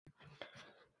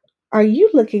Are you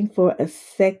looking for a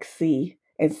sexy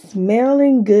and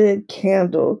smelling good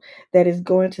candle that is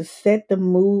going to set the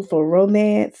mood for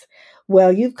romance?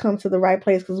 Well, you've come to the right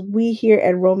place because we here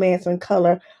at Romance and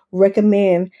Color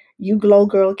recommend You Glow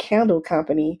Girl Candle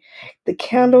Company. The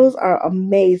candles are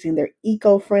amazing. They're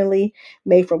eco-friendly,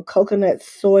 made from coconut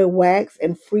soy wax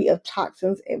and free of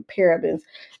toxins and parabens.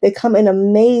 They come in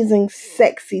amazing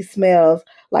sexy smells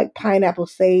like pineapple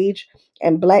sage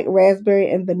and black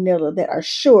raspberry and vanilla that are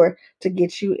sure to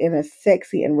get you in a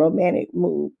sexy and romantic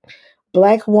mood.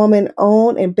 Black woman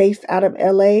owned and based out of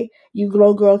LA, You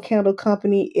Glow Girl Candle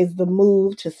Company is the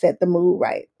move to set the mood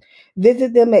right.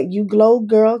 Visit them at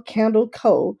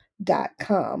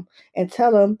youglowgirlcandleco.com and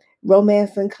tell them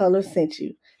Romance and Color sent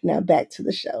you. Now back to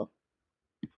the show.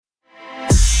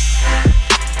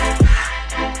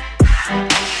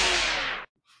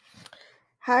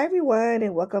 Hi, everyone,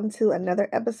 and welcome to another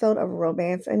episode of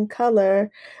Romance in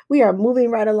Color. We are moving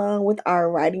right along with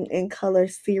our Writing in Color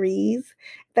series.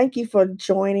 Thank you for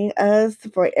joining us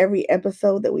for every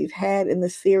episode that we've had in the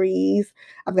series.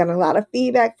 I've gotten a lot of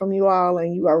feedback from you all,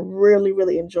 and you are really,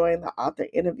 really enjoying the author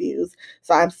interviews.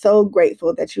 So I'm so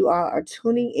grateful that you all are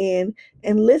tuning in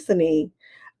and listening.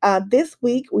 This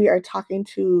week, we are talking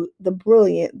to the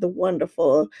brilliant, the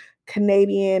wonderful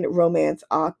Canadian romance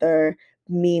author,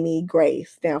 Mimi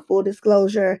Grace. Now, full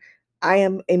disclosure, I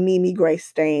am a Mimi Grace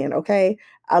stan, okay?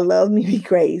 I love Mimi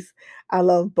Grace. I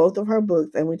love both of her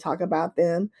books, and we talk about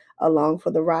them along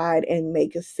for the ride and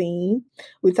make a scene.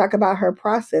 We talk about her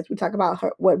process. We talk about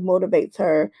what motivates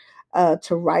her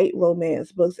to write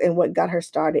romance books and what got her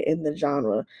started in the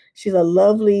genre. She's a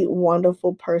lovely,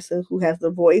 wonderful person who has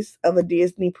the voice of a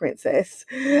Disney princess.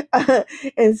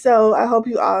 And so I hope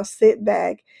you all sit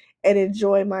back and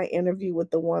enjoy my interview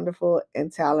with the wonderful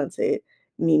and talented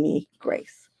Mimi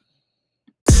Grace.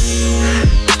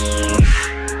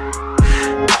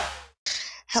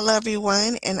 Hello,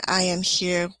 everyone, and I am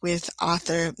here with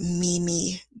author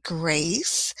Mimi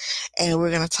Grace, and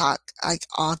we're going to talk like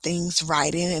all things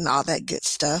writing and all that good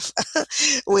stuff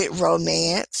with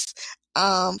romance.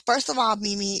 First of all,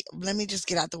 Mimi, let me just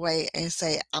get out the way and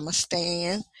say I'm a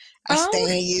stan. I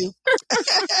stan you.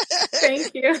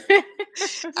 Thank you.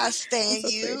 I stan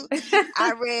you.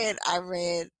 I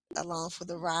read Along for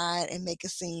the Ride and Make a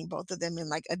Scene, both of them in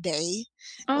like a day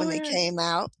when they came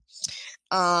out.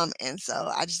 And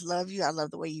so I just love you. I love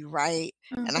the way you write.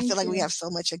 And I feel like we have so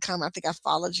much in common. I think I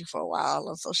followed you for a while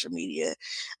on social media,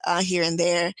 here and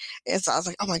there. And so I was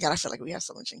like, oh my God, I feel like we have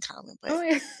so much in common.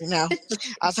 But you know,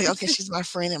 I was like, okay, she's my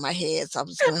friend in my head. So I'm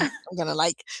gonna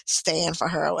like stand for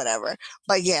her or whatever.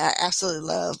 But yeah, I absolutely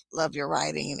love your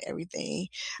writing and everything.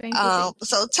 Thank you.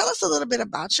 So tell us a little bit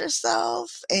about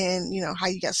yourself and you know how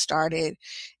you got started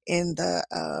in the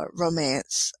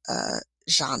romance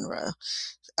genre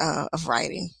of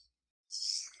writing.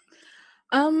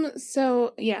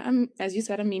 So yeah, as you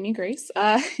said, I'm Mimi Grace.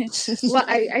 Well,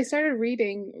 I started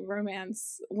reading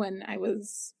romance when I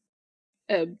was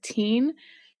a teen.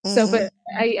 So, but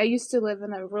I used to live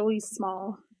in a really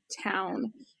small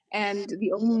town, and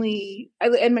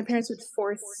and my parents would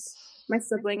force my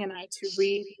sibling and I to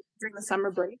read during the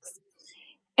summer breaks.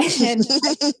 And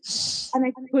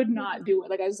I could not do it.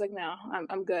 Like I was like, no,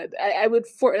 I'm good. I would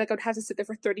I would have to sit there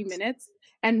for 30 minutes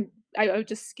and I would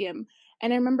just skim.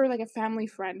 And I remember like a family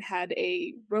friend had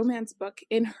a romance book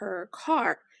in her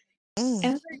car.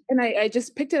 And I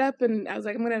just picked it up and I was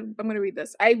like, I'm gonna read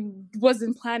this. I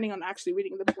wasn't planning on actually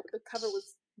reading the book. The cover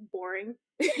was boring.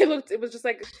 It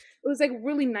was like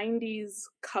really 90s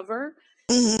cover.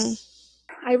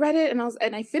 I read it and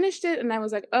I finished it and I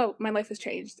was like, oh, my life has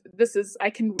changed. I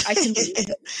can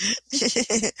read.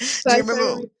 So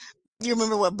you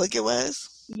remember what book it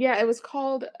was? Yeah, it was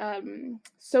called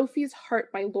Sophie's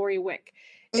Heart by Lori Wick.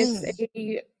 It's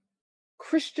a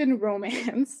Christian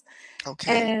romance.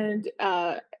 Okay. And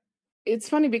it's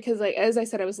funny because like as I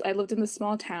said, I lived in this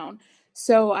small town.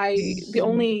 So the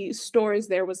only stores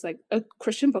there was like a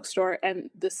Christian bookstore and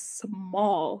this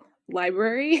small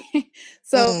library.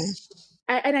 So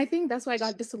and I think that's why I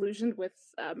got disillusioned with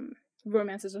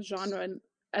romance as a genre and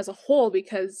as a whole,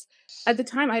 because at the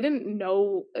time I didn't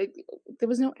know, like, there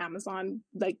was no Amazon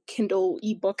like Kindle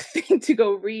ebook thing to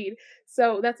go read,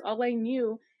 so that's all I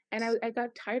knew. And I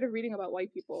got tired of reading about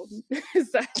white people. So I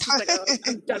was just like, oh,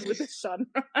 I'm done with this genre.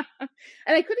 And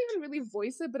I couldn't even really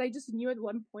voice it, but I just knew at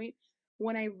one point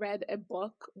when I read a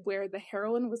book where the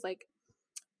heroine was like,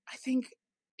 I think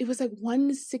it was like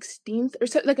 1/16 or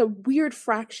so, like a weird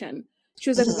fraction. She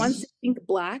was like 1/16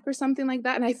 black or something like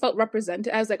that, and I felt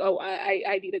represented. I was like, oh,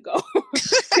 I need to go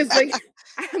because like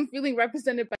I'm feeling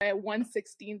represented by a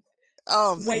 1/16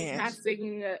 Oh white man.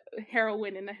 passing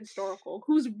heroine in a historical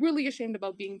who's really ashamed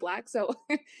about being black. So,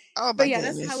 Oh but my yeah,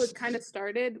 that's how goodness. it kind of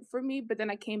started for me. But then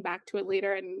I came back to it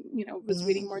later and, was Mm-hmm.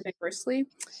 reading more diversely.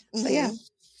 But yeah.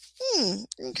 Mm-hmm.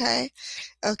 Okay.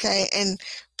 Okay. And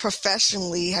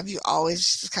professionally, have you always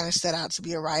just kind of set out to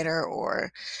be a writer,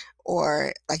 or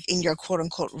like in your quote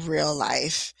unquote real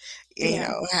life,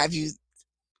 Yeah.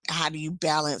 how do you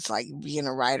balance like being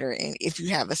a writer, and if you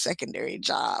have a secondary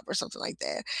job or something like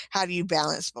that, how do you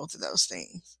balance both of those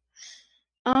things?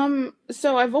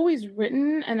 So I've always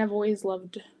written and I've always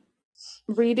loved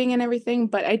reading and everything,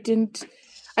 but I think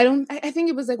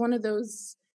it was like one of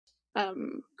those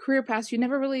career paths you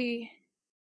never really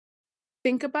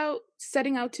think about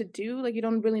setting out to do. Like you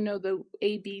don't really know the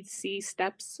ABC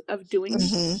steps of doing.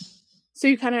 Mm-hmm. So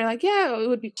you kind of like, yeah, it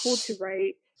would be cool to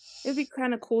write. It would be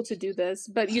kind of cool to do this,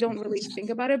 but you don't really think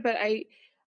about it. But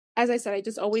as I said, I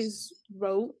just always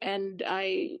wrote, and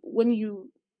I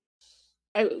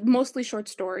mostly short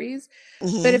stories.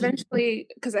 But Mm-hmm. eventually,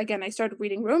 because again, I started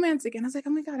reading romance again. I was like,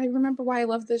 oh my god, I remember why I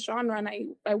love this genre, and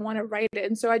I want to write it.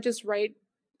 And so I just write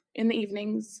in the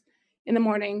evenings, in the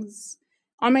mornings,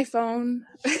 on my phone,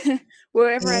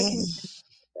 wherever I can Mm-hmm.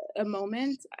 a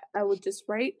moment, I would just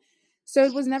write. So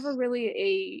it was never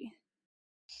really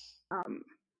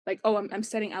like, oh, I'm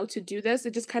setting out to do this.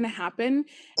 It just kind of happened.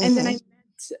 And then I Mm-hmm.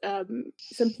 met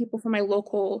some people from my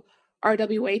local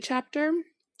RWA chapter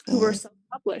who were Mm-hmm.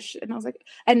 self-published, and I was like,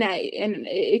 and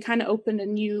it kind of opened a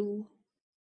new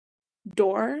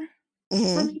door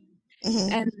for Mm-hmm. me,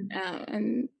 Mm-hmm.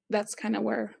 and that's kind of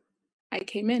where I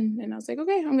came in, and I was like,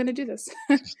 okay, I'm gonna do this.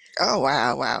 Oh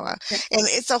wow, wow, wow. Yeah. And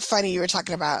it's so funny you were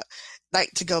talking about,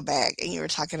 like, to go back, and you were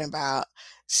talking about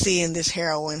seeing this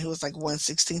heroine who was like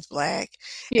 1/16 black,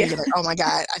 and Yeah. you're like, oh my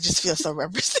God, I just feel so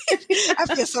represented. I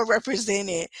feel so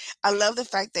represented. I love the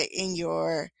fact that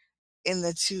in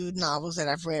the two novels that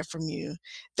I've read from you,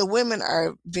 the women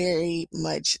are very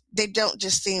much, they don't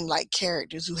just seem like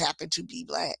characters who happen to be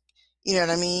black. You know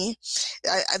what I mean?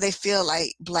 They feel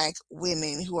like black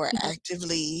women who are Mhm.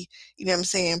 actively, you know what I'm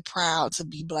saying, proud to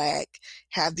be black,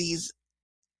 have these,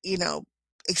 you know,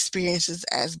 experiences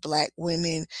as black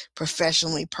women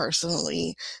professionally,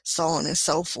 personally, so on and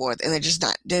so forth. And they just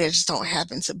don't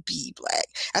happen to be black.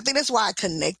 I think that's why I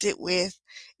connected with,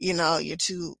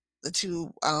 the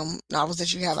two novels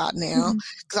that you have out now. Mhm.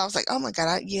 Cause I was like, oh my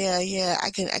God, yeah, I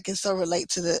can so relate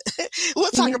to the, we'll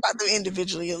talk Yeah. about them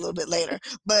individually a little bit later,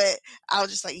 but I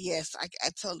was just like, yes, I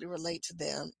totally relate to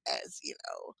them as,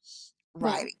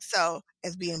 Yeah. writing. So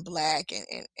as being black, and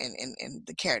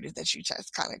the characters that you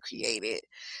just kind of created.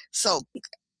 So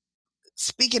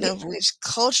speaking Yeah. of which,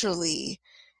 culturally,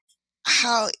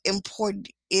 how important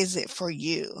is it for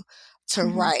you to Mhm.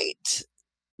 write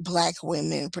black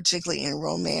women, particularly in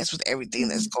romance, with everything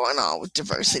that's Mhm. going on with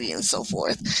diversity and so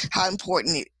forth? How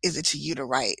important is it to you to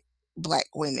write black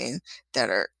women that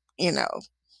are, you know,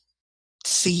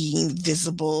 seen,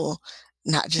 visible,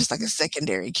 not just like a Mhm.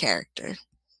 secondary character?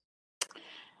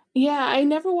 Yeah, I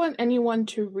never want anyone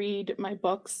to read my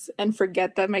books and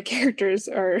forget that my characters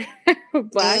are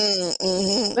black. Mm,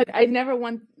 mhm, Like, I never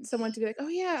want someone to be like, "Oh,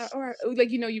 yeah," or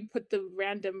like, you put the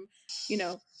random, you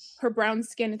know, her brown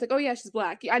skin, it's like, "Oh, yeah, she's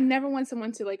black." I never want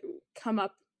someone to, like, come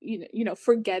up,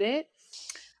 forget it.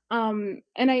 And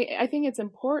I think it's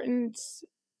important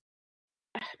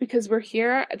because we're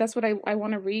here. That's what I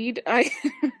wanna read. I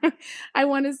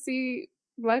wanna see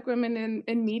Black women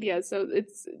in media, so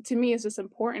it's to me, it's just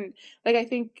important. Like, I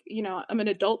think, I'm an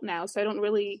adult now, so I don't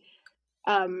really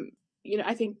um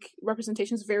I think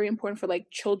representation is very important for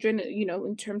like children,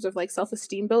 in terms of like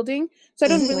self-esteem building. So I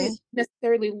don't really mhm.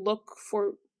 necessarily look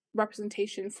for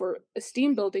representation for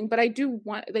esteem building, but I do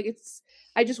want, like,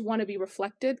 I just want to be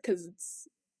reflected because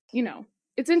you know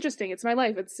it's interesting, it's my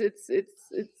life,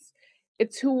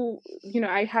 it's who,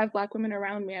 I have Black women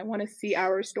around me. I want to see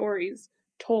our stories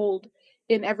told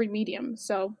in every medium.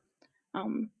 So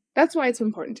that's why it's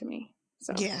important to me.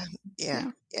 So Yeah, yeah,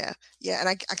 yeah. yeah, yeah. And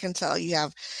I can tell you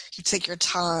take your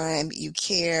time, you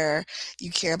care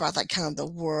about like kind of the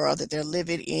world that they're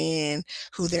living in,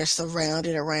 who they're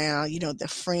surrounded around, the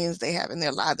friends they have in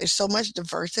their life. There's so much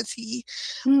diversity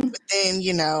Mm, within,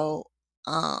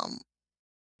 um,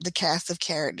 the cast of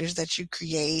characters that you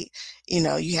create. You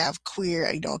have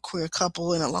a queer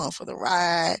couple in Along for the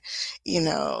Ride. You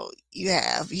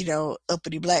have,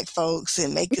 uppity black folks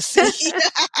and make a scene.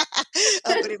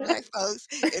 Uppity black folks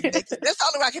and that's the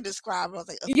only way I can describe it. I was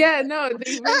like uppity Yeah, black no,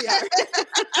 they really are.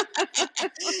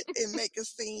 and make a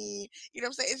scene. You know what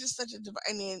I'm saying? It's just such a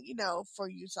and then, for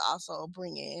you to also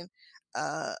bring in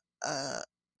uh uh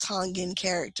Tongan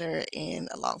character in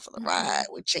Along for the Ride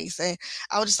Mhm. with Jason.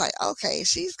 I was just like, okay,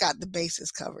 she's got the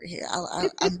bases covered here.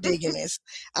 I'm digging this.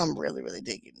 I'm really, really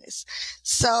digging this.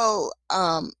 So,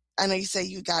 I know you say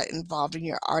you got involved in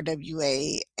your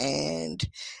RWA and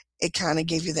it kind of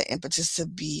gave you the impetus to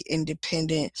be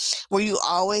independent. Were you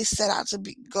always set out to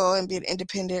go and be an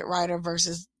independent writer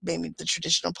versus maybe the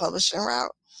traditional publishing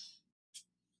route?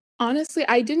 Honestly,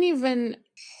 I didn't even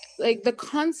like the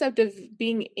concept of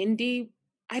being indie.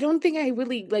 I don't think I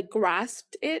really like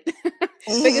grasped it.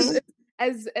 Like Hmm.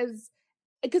 as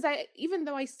because I even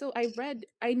though I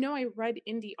know I read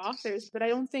indie authors, but I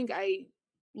don't think I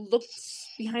looked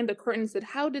behind the curtain and said,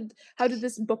 how did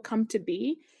this book come to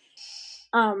be?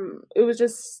 It was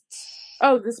just,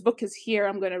 "Oh, this book is here,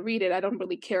 I'm gonna read it. I don't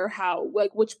really care how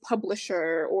like, which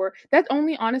publisher," or that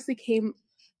only honestly came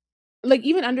like,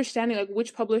 even understanding, like,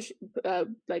 which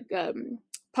like,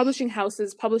 publishing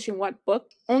houses publishing what book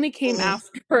only came Hmm.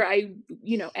 after I,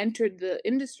 entered the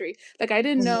industry. Like, I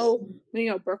didn't Hmm.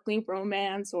 know, Berkeley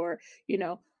Romance or, you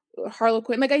know,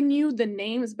 Harlequin. Like, I knew the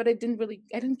names, but I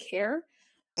didn't care.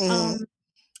 Hmm. Um,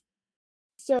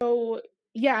 so,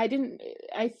 yeah, I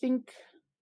think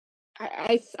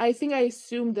I think I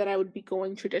assumed that I would be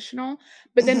going traditional,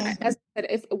 but then Hmm. as I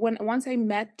said, if when once I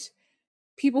met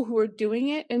people who were doing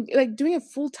it and like doing it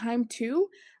full time too,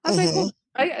 I was like, Hmm. well,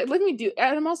 let me do.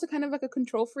 And I'm also kind of like a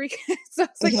control freak, so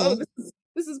it's like, oh, Hmm.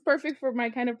 this is perfect for my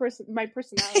kind of my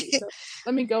personality. So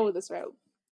let me go with this route.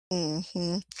 Hmm.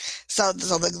 So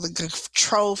the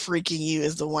control freaking you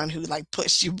is the one who like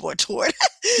pushed you more toward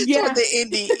toward the Yes,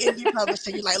 indie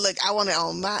publisher. You're like, look, I want it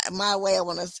on my way. I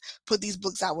want to put these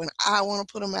books out when I want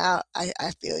to put them out. I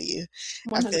feel you.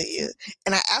 I feel you. 100%.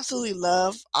 And I absolutely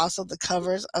love also the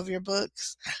covers of your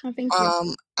books. Oh, thank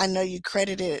you, I know you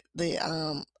credited the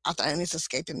author, and it's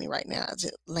escaping me right now. Is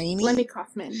it Lainey? Lenny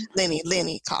Kaufman. Lenny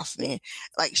Yeah, Kaufman.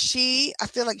 Like I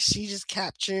feel like she just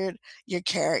captured your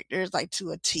characters like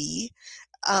to a T.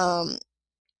 Um,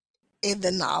 in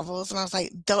the novels, and I was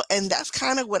like, and that's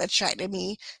kind of what attracted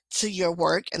me to your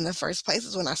work in the first place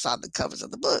is when I saw the covers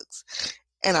of the books.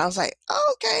 And I was like,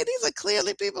 oh, okay, these are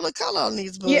clearly people of color on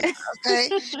these books. yeah, Okay.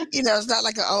 It's not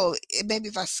like, maybe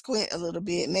if I squint a little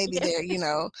bit, maybe yeah.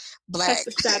 they're, black. Cast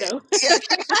a shadow. Yeah.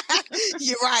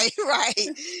 You're right, right.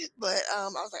 But I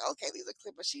was like, okay, these are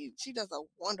clear, but she does a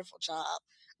wonderful job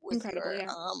with Incredible,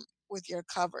 yeah. your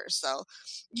covers. So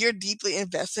you're deeply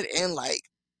invested in like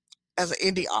as an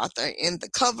indie author in the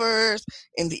covers,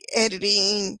 in the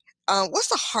editing. What's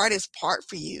the hardest part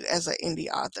for you as an indie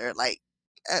author? Like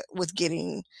with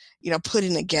getting,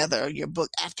 putting together your book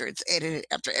after it's edited,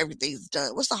 after everything's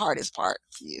done. What's the hardest part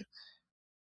for you?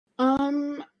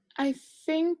 Um, I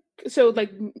think so.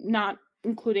 Like not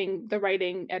including the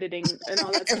writing, editing, and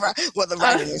all that stuff. Well, the Uh,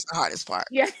 writing is the hardest part.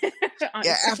 yeah, Yeah,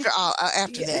 honestly,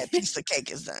 after yeah. that piece of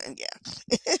cake is done. Yeah.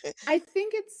 I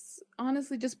think it's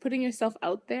honestly just putting yourself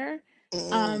out there.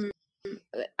 Mm, Um,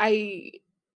 I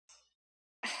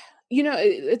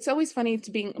it's always funny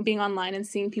to being online and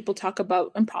seeing people talk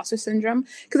about imposter syndrome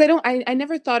because I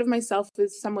never thought of myself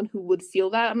as someone who would feel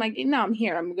that. I'm like, no, I'm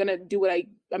here. I'm gonna do what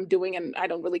I'm doing, and I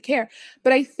don't really care.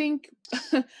 But I think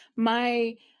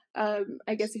my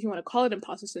I guess if you want to call it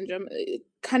imposter syndrome, it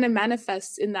kind of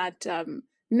manifests in that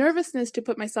nervousness to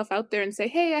put myself out there and say,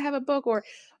 hey, I have a book, or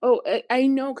oh, I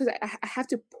know because I have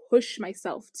to push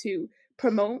myself to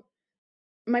promote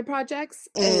my projects,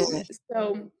 and mm.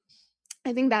 so.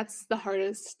 I think that's the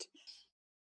hardest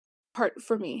part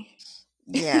for me.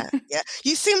 Yeah, yeah.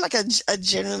 You seem like a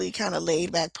generally kind of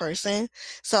laid back person.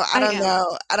 So I am.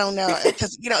 I don't know,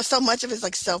 because so much of it's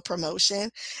like self promotion,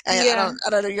 and Yeah, I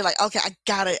don't know. You're like, okay,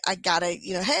 I gotta,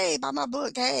 hey, buy my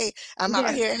book. Hey, I'm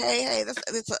out yeah. here. Hey.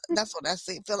 That's what I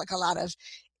see. Feel like a lot of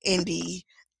indie.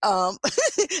 I'm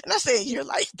not saying you're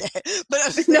like that, but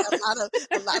I'm saying No.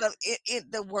 a lot of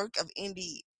the work of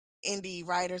indie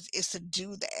writers is to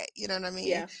do that. You know what I mean?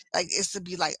 Yeah, Like it's to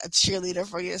be like a cheerleader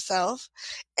for yourself.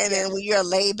 And yeah. then when you're a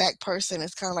laid back person,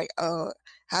 it's kind of like, oh,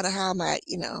 how am I,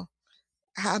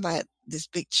 how am I this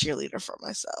big cheerleader for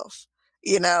myself?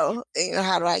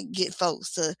 How do I get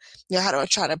folks to, how do I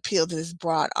try to appeal to this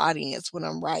broad audience when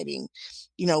I'm writing,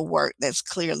 work that's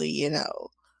clearly,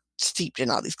 steeped in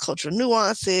all these cultural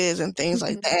nuances and things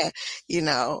like Mhm. that,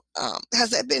 has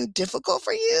that been difficult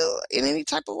for you in any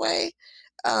type of way?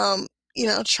 Um,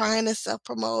 trying to self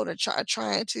promote or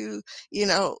trying to, you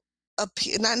know,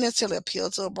 appeal, not necessarily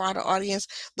appeal to a broader audience,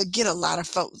 but get a lot of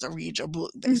folks to read your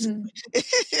book, basically.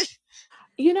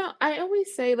 Mhm. I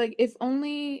always say, like, if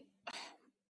only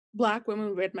Black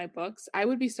women read my books, I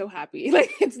would be so happy. Like,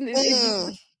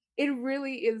 Mm, it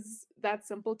really is that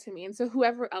simple to me, and so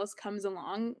whoever else comes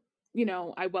along,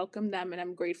 I welcome them and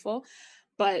I'm grateful.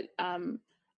 But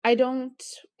I don't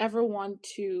ever want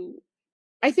to.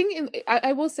 I think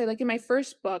I will say, like in my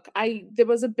first book, there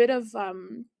was a bit of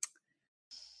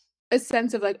a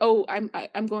sense of like, oh,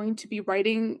 I'm going to be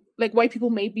writing, like white people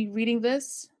may be reading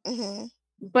this,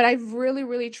 but I've really,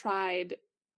 really tried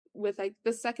with like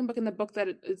the second book and the book that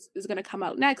is going to come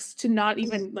out next to not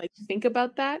even like think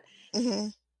about that.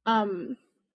 Um,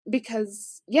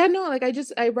 because yeah, no, like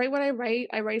I write what I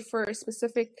write for a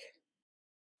specific,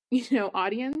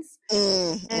 audience,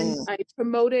 and I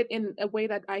promote it in a way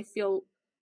that I feel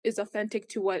is authentic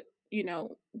to what,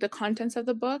 the contents of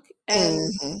the book.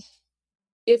 And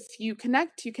if you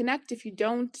connect, you connect. If you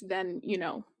don't, then,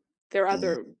 there are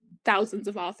other thousands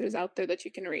of authors out there that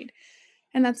you can read.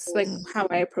 And that's like how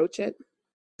I approach it.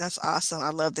 That's awesome.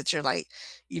 I love that you're like,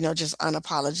 just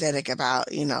unapologetic about,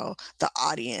 the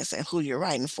audience and who you're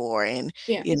writing for and,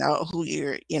 Yeah. who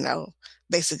you're,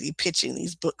 basically pitching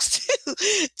these books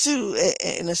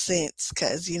in a sense.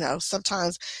 Cause,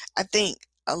 sometimes I think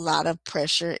a lot of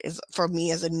pressure is for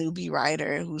me as a newbie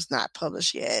writer who's not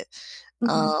published yet.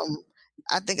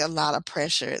 I think there's a lot of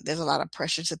pressure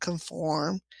to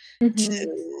conform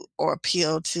to or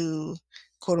appeal to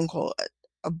quote unquote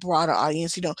a broader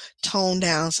audience, tone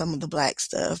down some of the Black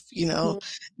stuff,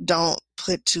 don't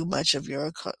put too much of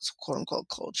your quote unquote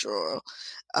cultural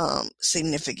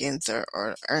significance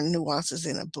or nuances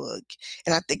in a book.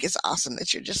 And I think it's awesome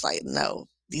that you're just like, no,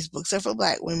 these books are for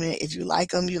Black women. If you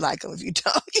like them, you like them. If you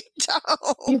don't, you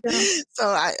don't. So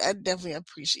I definitely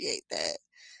appreciate that.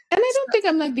 And I don't think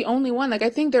I'm like the only one. Like I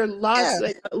think there are lots,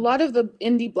 like a lot of the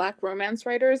indie Black romance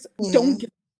writers don't give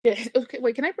a shit. Okay,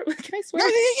 wait, can I swear?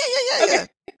 Yeah.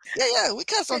 Yeah. We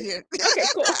cuss on here. Okay,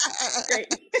 cool,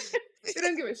 great. They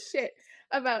don't give a shit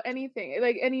about anything,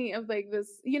 like any of like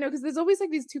this, because there's always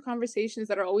like these two conversations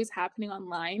that are always happening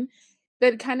online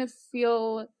that kind of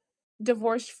feel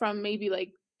divorced from maybe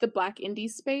like the Black indie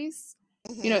space.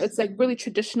 It's like really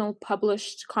traditional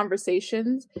published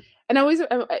conversations, and I always,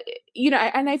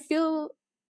 and I feel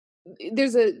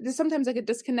there's sometimes like a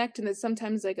disconnect, and there's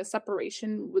sometimes like a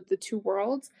separation with the two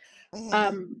worlds.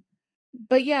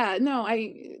 But yeah, no,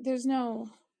 I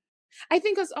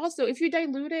think it's also if you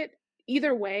dilute it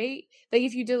either way, like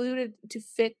if you dilute it to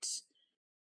fit,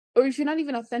 or if you're not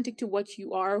even authentic to what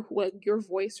you are, what your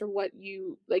voice or what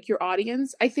you like your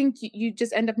audience, I think you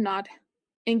just end up not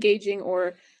engaging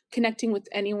or connecting with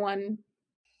anyone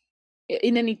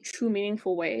in any true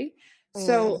meaningful way.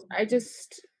 So I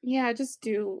just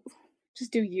do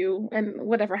you, and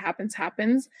whatever happens.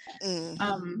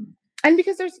 And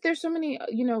because there's so many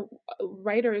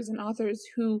writers and authors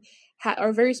who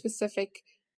are very specific,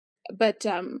 but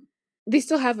they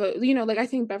still have a like I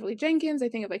think Beverly Jenkins, I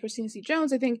think of like Christina C.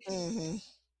 Jones, I think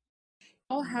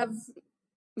all have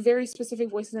very specific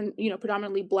voices and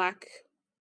predominantly Black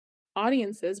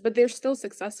audiences, but they're still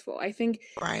successful. I think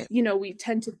we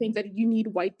tend to think that you need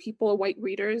white people, white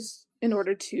readers in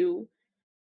order to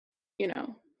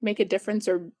make a difference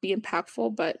or be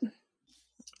impactful, but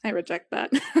I reject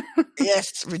that.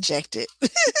 Yes, reject it.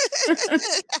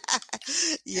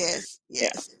 Yes. Yeah.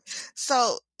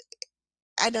 So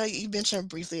I know you mentioned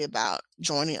briefly about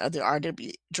joining the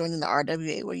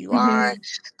RWA where you are.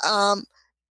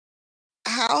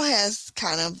 How has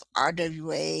kind of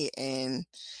RWA and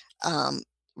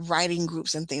writing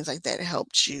groups and things like that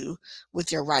helped you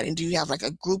with your writing? Do you have like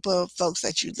a group of folks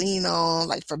that you lean on,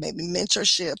 like for maybe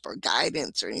mentorship or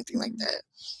guidance or anything like that?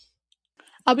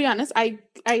 I'll be honest,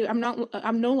 I'm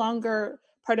no longer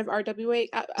part of RWA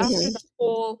after the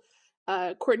whole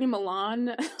Courtney Milan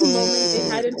moment they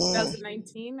had in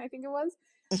 2019, I think it was.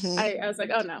 I was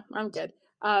like, oh no, I'm good.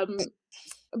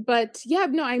 But yeah,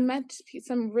 no, I met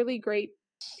some really great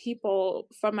people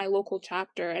from my local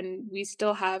chapter, and we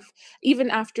still have,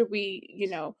 even after we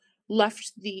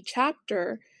left the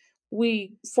chapter,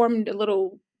 we formed a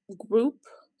little group.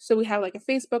 So we have like a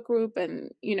Facebook group,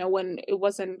 and when it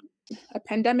wasn't a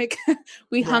pandemic,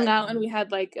 we hung out and we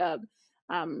had like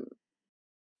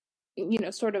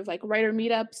sort of like writer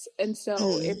meetups. And so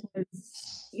it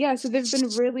was, so they've been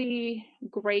really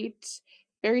great,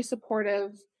 very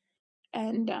supportive.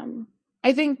 And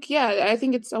I think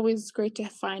it's always great to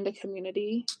find a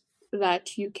community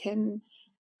that you can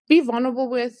be vulnerable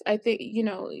with. I think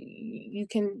you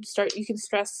can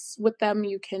stress with them,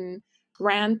 you can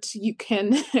rant, you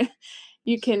can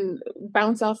you can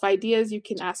bounce off ideas, you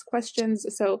can ask questions.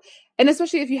 So, and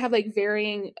especially if you have like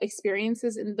varying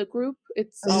experiences in the group,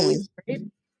 it's always great.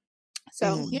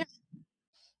 So yeah,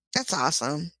 that's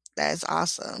awesome. That is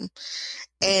awesome.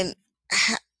 And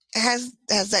has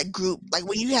that group, like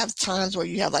when you have times where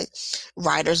you have like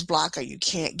writer's block or you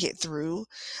can't get through,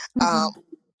 um,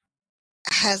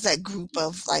 has that group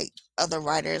of like other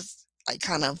writers like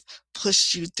kind of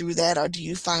pushed you through that, or do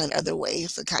you find other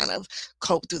ways to kind of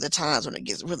cope through the times when it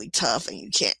gets really tough and you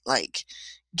can't like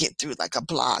get through like a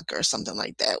block or something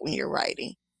like that when you're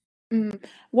writing? Mm.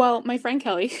 Well, my friend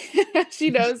Kelly, she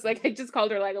knows. Like, I just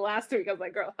called her like last week. I was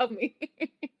like, "Girl, help me.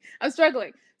 I'm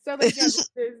struggling." So, like, yeah,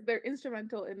 they're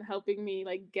instrumental in helping me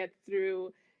like get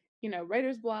through,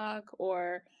 writer's block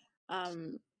or,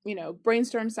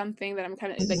 brainstorm something that I'm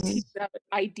kind of like Mhm, teasing out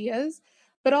ideas.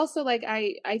 But also, like,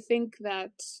 I think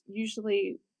that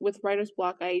usually with writer's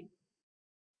block, I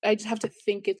just have to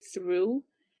think it through.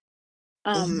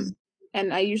 mhm. Um,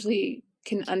 and I usually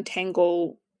can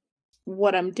untangle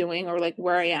what I'm doing or like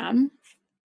where I am.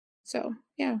 So,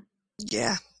 yeah.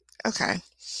 Yeah. Okay.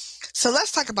 So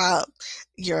let's talk about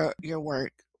your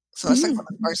work. So let's talk about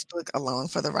the Mhm. first book, Along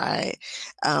for the Ride.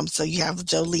 So you have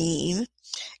Jolene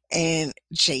and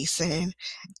Jason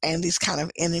and these kind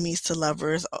of enemies to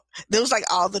lovers. There was like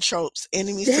all the tropes,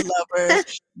 enemies to lovers,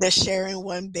 they're sharing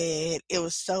one bed. It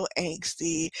was so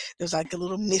angsty. There was like a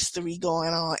little mystery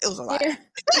going on. It was a lot. Yeah.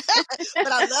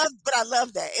 But I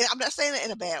love that. And I'm not saying it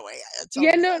in a bad way. I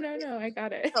Yeah, totally no, love no, it. no, I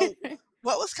got it. So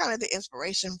what was kind of the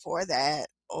inspiration for that,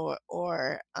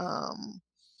 or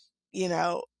you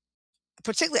know,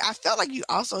 particularly, I felt like you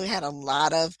also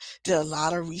did a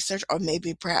lot of research, or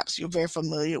maybe perhaps you're very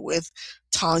familiar with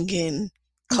Tongan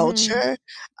Mhm. culture.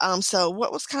 So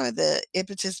what was kind of the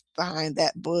impetus behind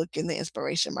that book and the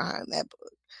inspiration behind that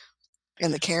book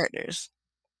and the characters?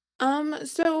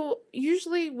 So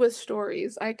usually with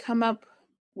stories, I come up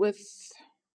with,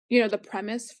 the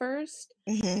premise first.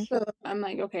 Mhm. So I'm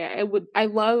like, okay, I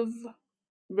love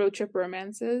road trip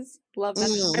romances. Love them.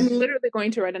 I'm Mm. literally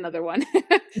going to write another one.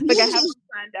 Like I have one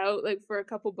planned out like for a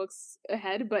couple books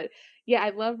ahead, but yeah,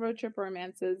 I love road trip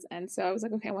romances, and so I was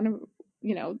like, okay, I want to,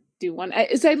 do one.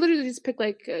 So I literally just picked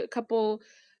like a couple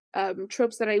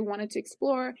tropes that I wanted to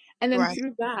explore, and then Right.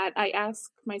 through that, I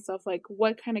asked myself like,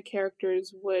 what kind of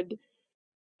characters would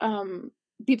um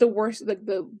be the worst, like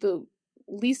the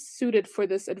least suited for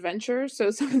this adventure,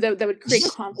 so something that would create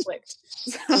conflict.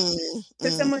 Mm, So mm,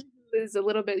 someone who is a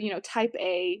little bit, type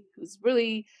A, who's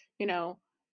really, you know,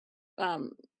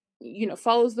 um,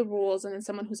 follows the rules, and then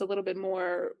someone who's a little bit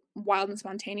more wild and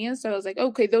spontaneous. So I was like,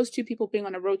 okay, those two people being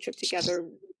on a road trip together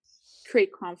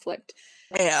create conflict.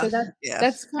 yeah, So that yeah.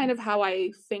 that's kind of how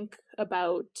I think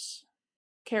about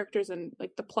characters and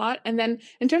like the plot. And then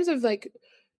in terms of like,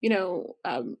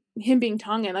 him being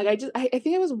Tongan, like I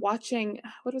think I was watching,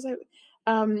 what was I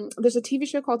there's a TV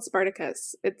show called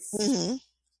Spartacus. Mhm,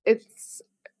 It's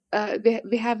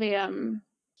they have a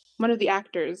one of the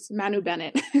actors, Manu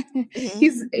Bennett. mhm.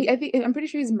 I'm pretty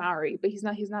sure he's Maori, but he's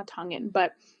not Tongan.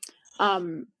 But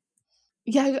um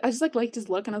yeah, I just like liked his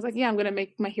look, and I was like, yeah, I'm gonna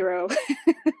make my hero.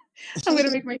 I'm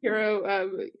gonna make my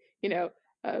hero, you know,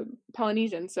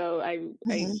 Polynesian. So I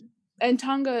Mhm. and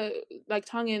Tonga, like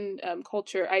Tongan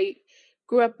culture. I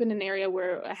grew up in an area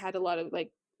where I had a lot of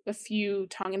like a few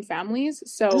Tongan families,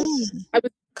 so Mm, I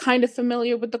was kind of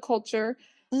familiar with the culture.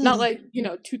 Not mm. like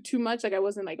too much. Like I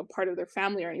wasn't like a part of their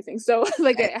family or anything. So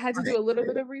like Right, I had to right. do a little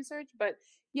bit of research, but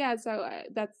yeah. So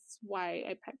that's why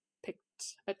I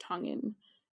picked a Tongan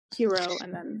hero,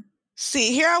 and then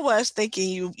See, here I was thinking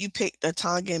you picked a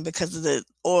Tongan because of the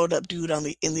oiled up dude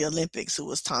in the Olympics who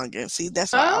was Tongan. See,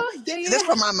 oh yeah, yeah, that's yeah.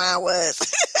 where my mind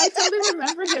was. I totally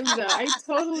remember him though. I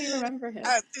totally remember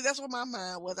him. See, that's where my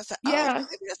mind was. I said, "Oh, okay, Yeah.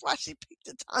 maybe that's why she picked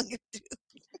a Tongan dude."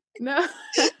 No.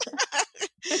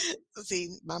 So see,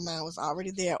 my mind was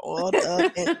already there, oiled up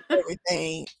and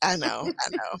everything. I know.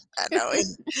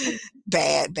 And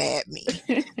bad me.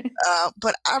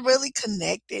 But I really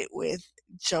connected with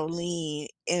Jolene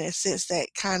in a sense that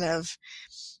kind of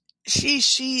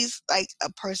she's like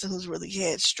a person who's really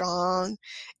headstrong,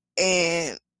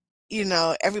 and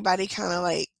everybody kind of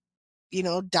like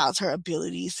doubts her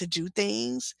abilities to do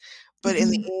things, but in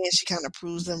the Mhm. end she kind of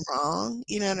proves them wrong,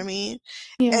 you know what I mean?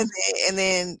 Yeah. And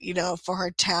then for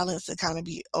her talents to kind of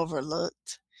be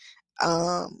overlooked.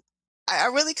 um I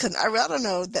really couldn't, I don't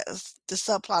know, that the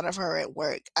subplot of her at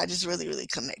work, I just really really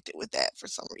connected with that for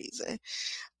some reason.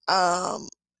 um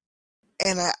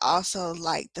and I also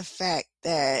like the fact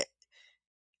that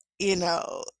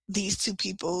these two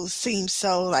people seem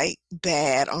so like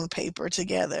bad on paper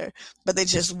together, but they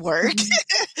just work. Mhm.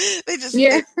 They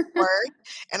Yeah. work.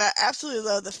 And I absolutely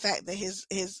love the fact that his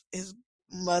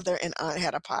mother and aunt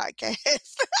had a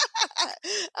podcast.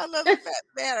 I love the fact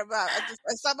that about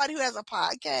as somebody who has a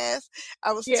podcast.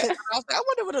 I was Yeah. like, I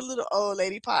wonder what a little old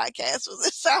lady podcast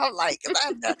would sound like. 'Cause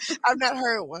I've not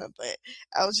heard one, but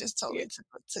I was just Yeah. totally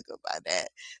tickled by that.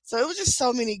 So it was just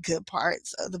so many good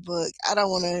parts of the book. I don't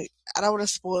want to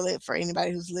spoil it for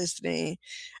anybody who's listening.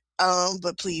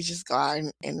 But please just go out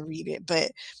and read it.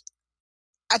 But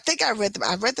I think I read them.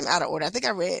 I read them out of order. I think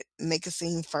I read Make a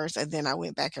Scene first, and then I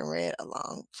went back and read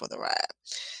Along for the Ride.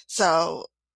 So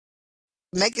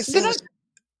Make a They're Scene not was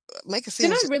Make a they're Scene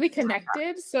was not just really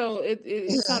connected, so it's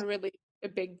Mhm. not really a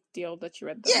big deal that you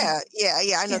read them. Yeah.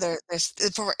 I know Yeah. there's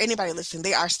for anybody listening,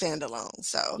 they are standalone.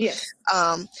 So, Yes.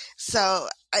 um, so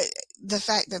the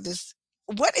fact that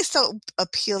what is so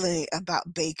appealing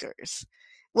about bakers?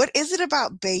 What is it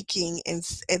about baking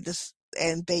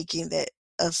and baking that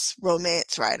us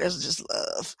romance writers just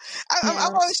love? Yeah.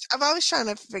 I'm always trying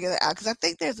to figure that out because I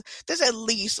think there's at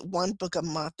least one book a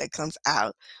month that comes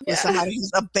out with Yeah. somebody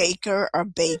who's a baker or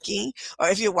baking, or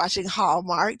if you're watching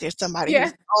Hallmark, there's somebody Yeah.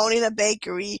 who's owning a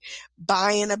bakery,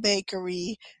 buying a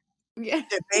bakery, Yeah.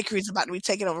 the bakery's about to be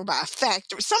taken over by a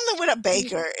factory, something with a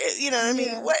baker, you know what I mean?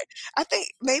 Yeah. What I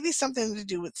think maybe something to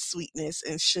do with sweetness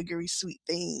and sugary sweet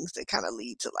things that kind of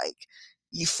lead to like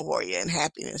euphoria and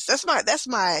happiness. That's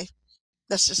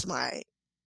just my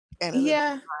analytical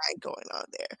Yeah. mind going on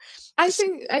there. I It's,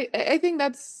 think I think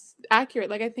that's accurate.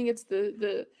 Like I think it's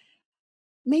the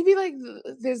maybe like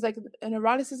there's like an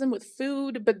eroticism with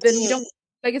food, but then you mm, don't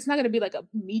like it's not gonna be like a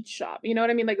meat shop. You know what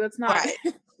I mean? Like that's not right,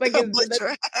 like a that's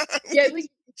butcher. yeah, like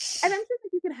and I'm sure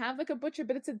like you can have like a butcher,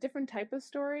 but it's a different type of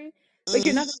story. Like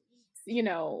you're Mhm. not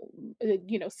gonna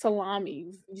eat,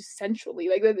 salami essentially.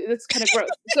 Like that's kind of gross.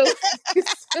 So,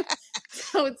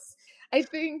 so it's I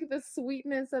think the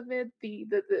sweetness of it,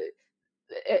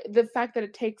 the fact that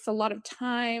it takes a lot of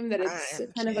time, that it's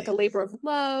Time, kind of like yeah. a labor of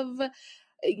love,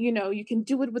 you can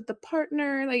do it with the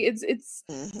partner. Like it's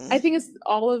Hmm. I think it's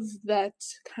all of that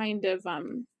kind of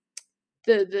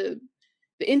the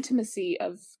the intimacy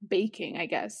of baking, I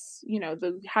guess,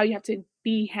 the how you have to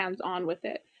be hands-on with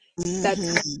it. That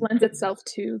kind of Hmm. lends itself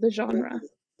to the genre.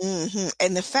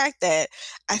 And the fact that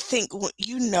I think when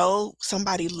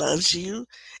somebody loves you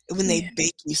when they Yeah.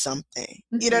 bake you something,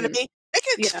 you know what Mhm. I mean? They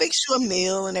can Yeah. fix you a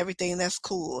meal and everything, that's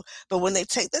cool. But when they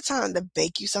take the time to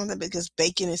bake you something, because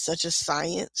baking is such a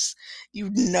science, they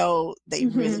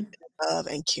really Mhm. love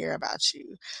and care about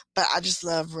you. But I just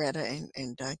love Retta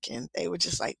and Duncan. They were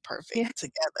just like perfect Yeah.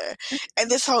 together.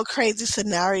 And this whole crazy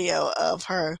scenario of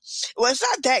her, well, it's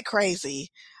not that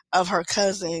crazy of her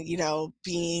cousin,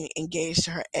 being engaged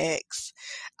to her ex.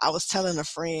 I was telling a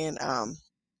friend,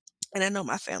 and I know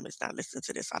my family's not listening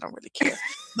to this, so I don't really care.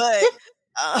 But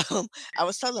I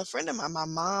was telling a friend of mine, my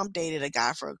mom dated a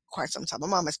guy for quite some time. My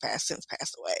mom has since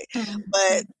passed away,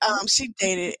 but she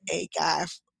dated a guy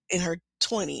in her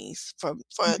 20s for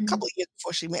a couple Mhm. of years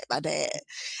before she met my dad.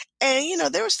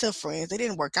 And they were still friends. They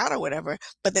didn't work out or whatever.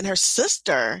 But then her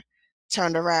sister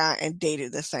turned around and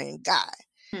dated the same guy.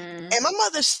 Mhm. And my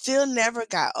mother still never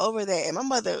got over that. And my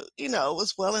mother,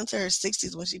 was well into her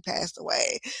 60s when she passed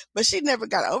away, but she never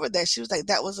got over that. She was like,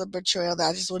 that was a betrayal that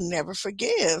I just would never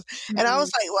forgive. And I was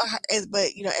Mhm. like, well,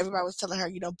 but, everybody was telling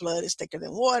her, blood is thicker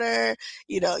than water.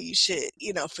 You should,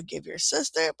 forgive your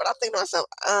sister. But I'm thinking to myself,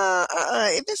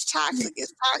 if it's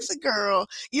toxic, girl.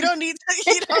 You don't need to,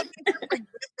 you don't need to forgive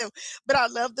them. But I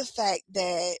love the fact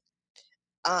that,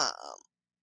 um,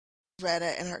 Retta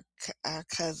and her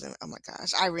cousin, oh my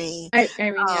gosh, Irene, I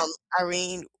mean, yeah. um,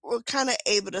 Irene were kind of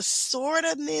able to sort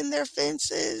of mend their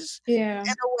fences Yeah. in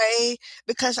a way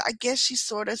because I guess she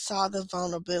sort of saw the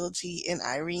vulnerability in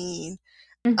Irene,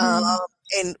 um, Mhm.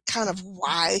 and kind of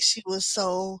why she was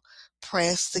so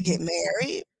pressed to get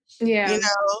married, you Yeah.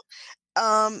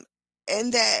 know,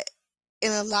 and that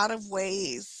in a lot of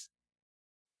ways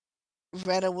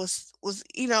Retta was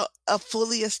a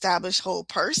fully established whole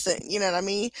person. You know what I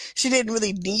mean? She didn't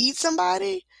really need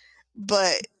somebody,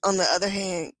 but on the other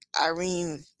hand,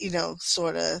 Irene,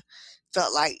 sort of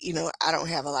felt like I don't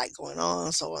have a lot going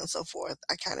on, so on and so forth.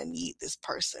 I kind of need this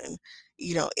person,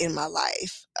 in my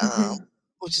life. Mhm.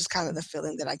 Which is kind of the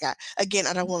feeling that I got. Again,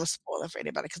 I don't want to spoil it for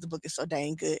anybody because the book is so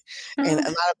dang good, and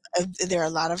Oh. there are a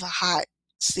lot of hot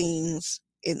scenes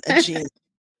in a gym.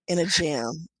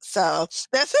 So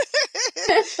that's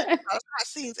hot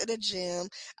scenes in a gym.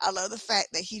 I love the fact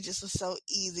that he just was so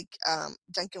easy.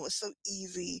 Duncan was so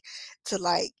easy to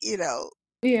like,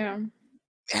 Yeah.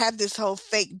 have this whole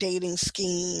fake dating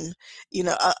scheme.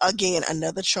 Again,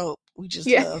 another trope we just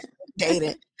Yeah. love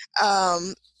dating.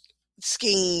 Um,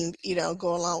 Scheme,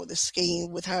 go along with the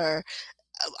scheme with her.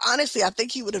 honestly, I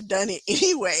think he would have done it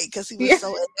anyway because he was Yeah.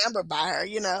 so enamored by her.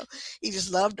 He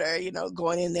just loved her.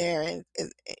 Going in there and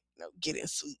getting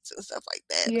sweets and stuff like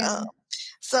that. Yeah.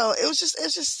 So it's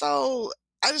just so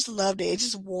I just loved it. It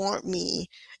just warmed me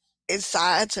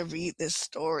inside to read this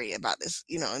story about this,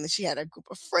 and then she had a group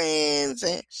of friends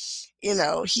and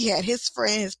he had his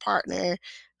friend, his partner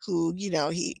who,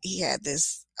 he had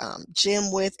this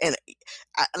gym with and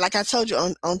like I told you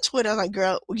on Twitter, I was like,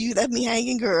 girl, you left me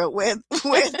hanging, girl. Where's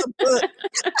the book?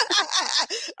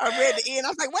 I read the end. I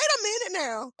was like, wait a minute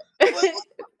now.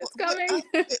 It's coming.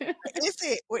 Where is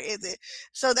it? Where is it?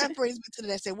 So that brings me to the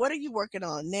next thing. What are you working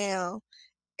on now?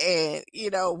 And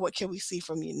what can we see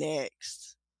from you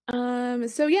next?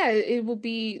 So yeah, it will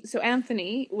be so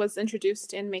Anthony was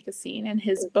introduced in Make a Scene and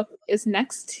his book is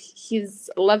next. His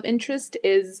love interest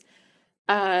is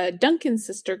Duncan's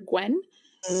sister Gwen.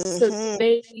 So Mm-hmm.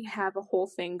 they have a whole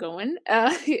thing going.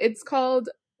 It's called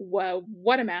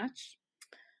What a Match.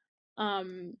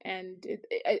 And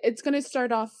it's going to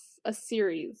start off a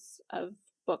series of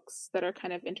books that are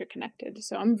kind of interconnected.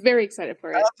 So I'm very excited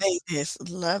for it.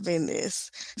 Loving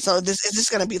this. So is this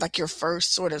going to be like your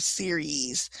first sort of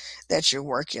series that you're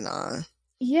working on?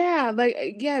 Yeah,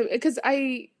 because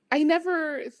I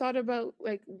never thought about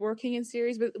like working in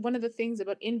series, but one of the things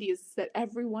about indie is that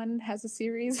everyone has a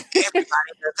series. Everybody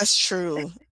does. That's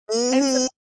true. And so Mm-hmm.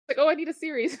 like, oh, I need a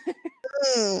series.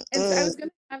 And so I Mm-hmm. was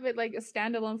gonna have it like a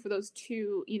standalone for those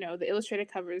two, the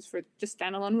illustrated covers for just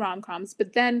standalone rom-coms.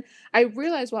 But then I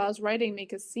realized while I was writing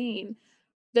Make a Scene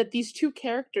that these two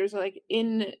characters are like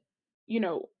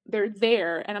they're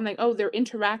there, and I'm like, oh, they're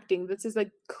interacting. This is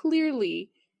like clearly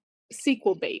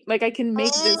sequel bait. Like I can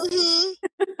make this, Mm-hmm.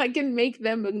 I can make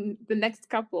them the next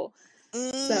couple. So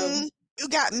Mm-hmm. You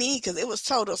got me because it was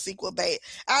total sequel bait.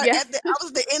 I yeah. was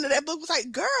at the end of that book was like,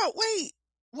 girl, wait,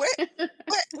 what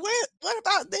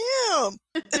about them?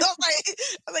 And I was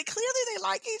like, clearly they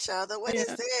like each other. What is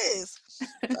Yeah. this?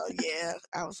 So yeah,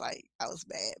 I was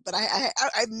mad, but I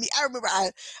remember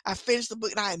I finished the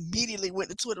book and I immediately went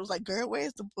to Twitter. I was like, girl,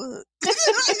 where's the book? I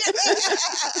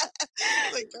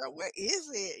was like, girl, where is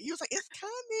it? You was like, it's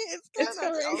coming, it's It's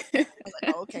coming. coming. I was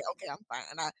like, oh, okay, I'm fine.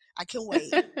 And I can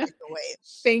wait. I can wait.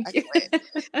 Thank I you. can wait.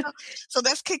 So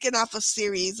that's kicking off a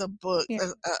series of books.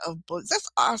 Yeah. Of books. That's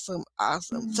awesome.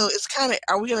 So it's kind of.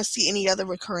 Are we going to see any other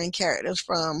recurring characters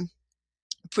from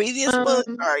previous books,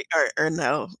 or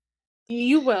no?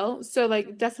 You will. So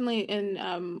like definitely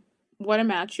in What a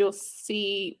Match, you'll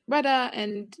see Retta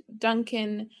and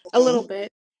Duncan a little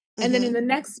bit. And then in the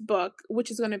next book,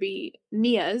 which is going to be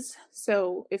Nia's,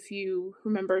 so if you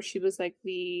remember, she was like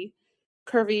the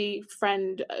curvy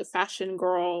friend, fashion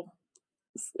girl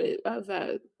of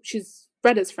she's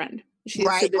Retta's friend. So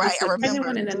Right. this is I the second remember.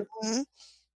 one, and then Mhm.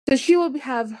 so she'll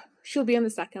be in the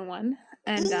second one,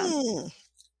 and then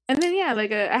yeah,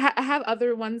 like I have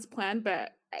other ones planned,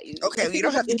 but I Okay, you think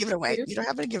don't about have to give it away. introduce. You don't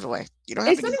have to give it away. You don't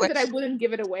have It's to give not it away. even that I wouldn't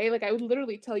give it away. Like I would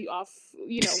literally tell you off,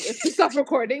 if we stop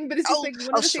recording. But it's just Oh, like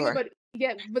one of the things sure. about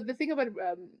But the thing about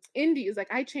indie is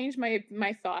like I change my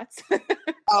thoughts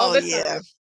all Oh, the yeah. time.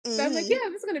 So I'm like, Mhm. yeah,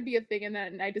 this is gonna be a thing, and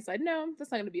then I decide no,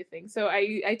 that's not gonna be a thing. So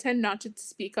I tend not to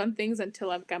speak on things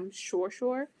until I'm sure.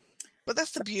 But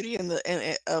that's the beauty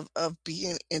of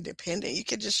being independent. You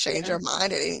can just change Yeah. your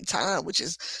mind at any time, which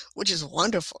is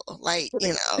wonderful. Like,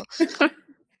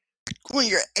 when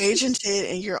you're agented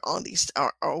and you're on these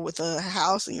or with a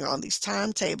house and you're on these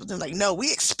timetables and like, no,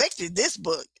 we expected this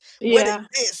book. What is Yeah.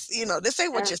 this? This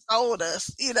ain't what Yeah. you sold us.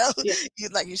 Yeah.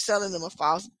 You're selling them a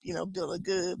false, bill of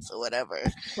goods or whatever.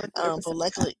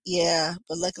 100%.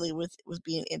 But luckily with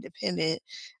being independent,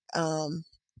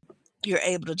 you're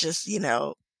able to just,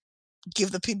 basically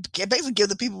give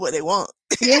the people what they want.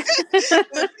 Yeah.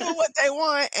 The people what they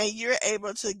want, and you're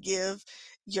able to give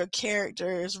your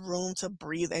characters room to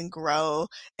breathe and grow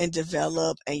and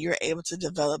develop, and you're able to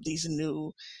develop these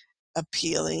new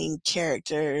appealing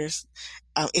characters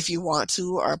if you want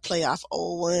to, or play off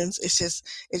old ones. It's just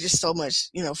so much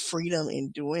freedom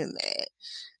in doing that.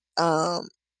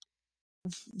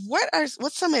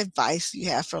 What's some advice you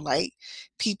have for like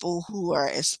people who are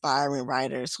aspiring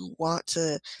writers who want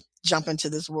to jump into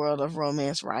this world of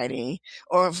romance writing,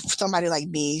 or somebody like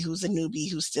me who's a newbie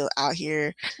who's still out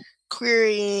here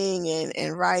querying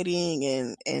and writing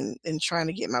and trying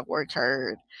to get my work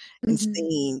heard and Mhm.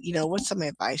 seen? What's some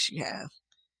advice you have?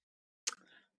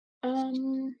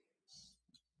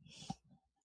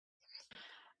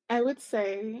 I would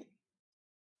say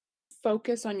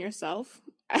focus on yourself.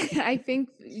 I think,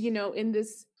 in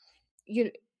this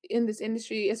you in this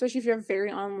industry, especially if you're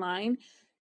very online,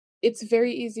 it's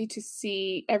very easy to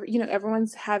see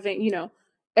everyone's having,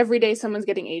 every day someone's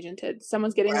getting agented,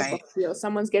 someone's getting a Right. book deal,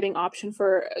 someone's getting option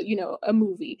for, a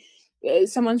movie.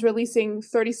 Someone's releasing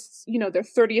 30, their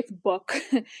 30th book.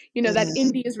 That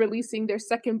indie is releasing their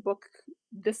second book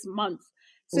this month.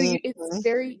 So it's Mhm.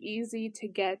 very easy to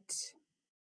get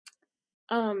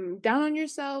down on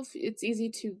yourself. It's easy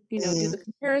to, do Mhm. the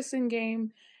comparison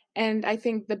game. And I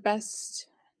think the best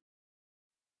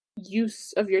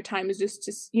use of your time is just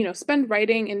to, spend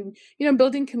writing and,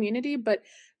 building community, but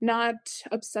not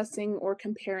obsessing or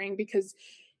comparing, because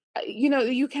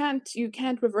you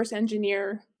can't reverse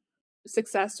engineer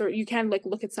success, or you can like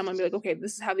look at someone and be like, okay,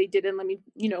 this is how they did it, let me,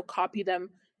 copy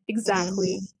them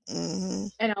exactly, Mhm.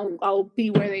 Mhm. and I'll be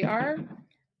where they are.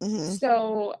 Mhm.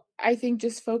 So I think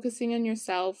just focusing on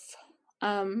yourself,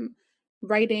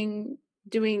 writing,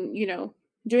 doing,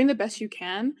 doing the best you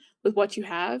can with what you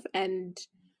have, and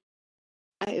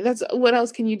that's what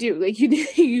else can you do? Like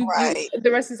you Right.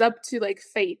 the rest is up to like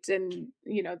fate and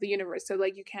the universe. So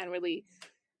like you can't really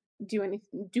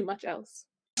do much else.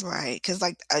 Right. Because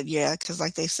like, yeah, because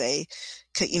like they say,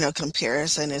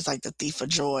 comparison is like the thief of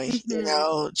joy,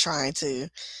 Hmm. trying to,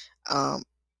 um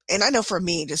and I know for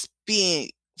me, just being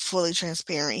fully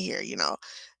transparent here,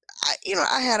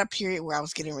 I had a period where I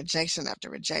was getting rejection after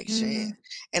rejection, Mm-hmm.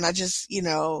 and I just,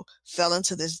 fell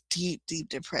into this deep, deep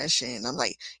depression. I'm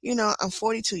like, I'm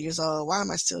 42 years old. Why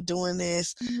am I still doing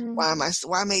this? Why am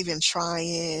I even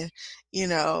trying?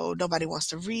 Nobody wants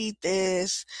to read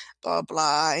this, blah,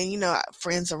 blah. And,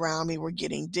 friends around me were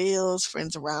getting deals.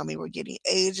 Friends around me were getting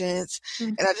agents.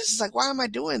 And I just was like, why am I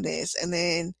doing this? And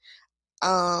then,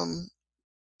 um,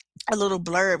 a little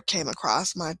blurb came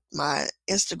across my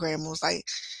Instagram and was like,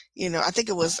 I think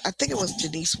it was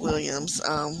Denise Williams,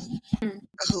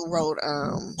 who wrote,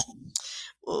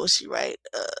 what was she write?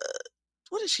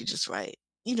 What did she just write?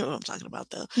 You know what I'm talking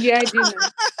about though. Yeah, I do know.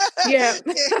 Yeah.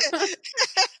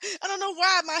 I don't know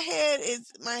why my head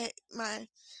is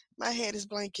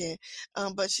blanking.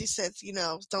 But she says,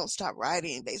 don't stop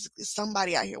writing. Basically,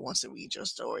 somebody out here wants to read your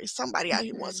story. Somebody out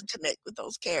here wants Mhm. to connect with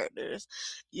those characters.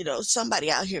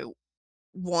 Somebody out here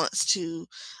wants to,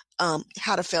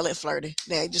 how to fail at flirting.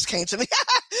 That just came to me.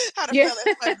 How to Yeah. fail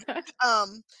at flirting.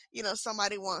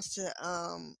 Somebody wants to,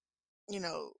 you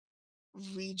know,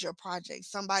 read your project.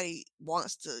 Somebody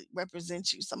wants to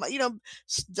represent you. Somebody,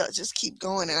 just keep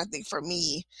going. And I think for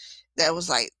me, that was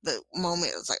like the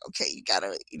moment. It was like, okay, you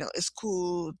gotta, it's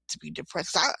cool to be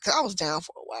depressed. 'Cause I was down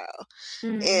for a while,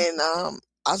 Mm. and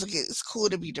I was like, it's cool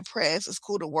to be depressed. It's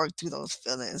cool to work through those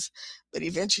feelings, but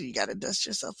eventually you gotta dust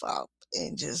yourself off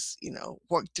and just,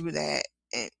 work through that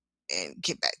and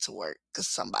get back to work because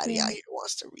somebody Yeah. out here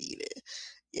wants to read it.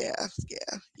 Yeah,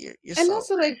 yeah, you're And so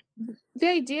also like the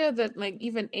idea that like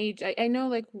even age, I know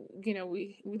like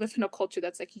we live in a culture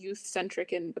that's like youth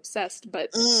centric and obsessed, but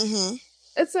right. Hmm.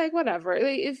 it's like whatever.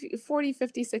 Like if 40,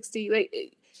 50, 60, like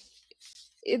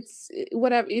it's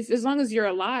whatever, if as long as you're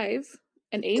alive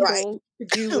and Right, able to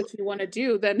do what you want to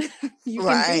do, then you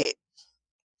can do it. right.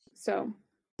 So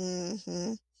Hmm.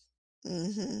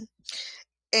 Hmm.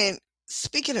 And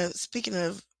speaking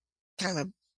of kind of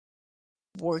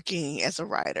working as a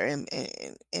writer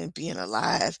and being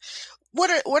alive,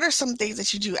 what are some things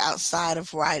that you do outside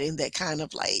of writing that kind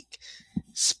of like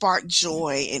spark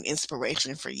joy and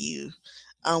inspiration for you,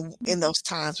 in those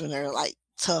times when they're like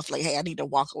tough, like, hey, I need to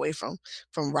walk away from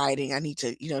writing, I need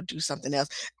to, do something else.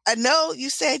 I know you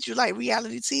said you like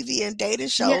reality TV and dating yeah.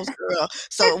 shows, girl,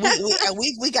 so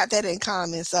we got that in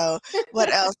common. So what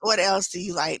else do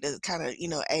you like to kind of,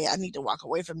 hey, I need to walk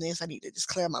away from this, I need to just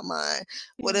clear my mind?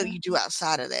 What do Yeah. you do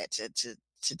outside of that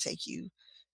to take you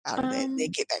out of that, then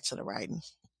Um get back to the writing?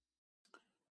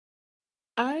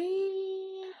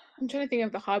 I'm trying to think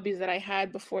of the hobbies that I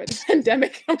had before the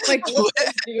pandemic. I'm like, what did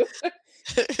I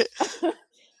do?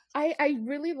 I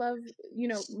really love,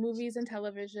 movies and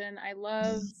television. I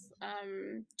love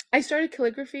I started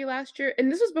calligraphy last year,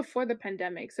 and this was before the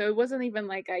pandemic. So it wasn't even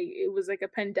like it was like a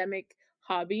pandemic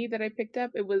hobby that I picked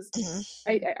up. It was Mhm.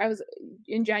 I was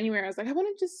in January, I was like, I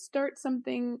want to just start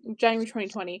something. January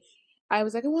 2020. I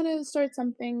was like, I want to start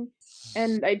something,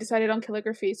 and I decided on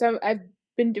calligraphy. So I've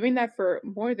been doing that for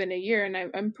more than a year, and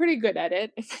I'm pretty good at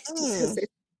it, if I do so Mm. say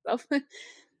myself.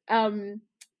 um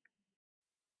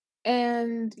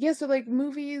and yeah, so like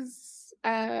movies,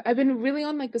 I've been really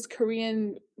on like this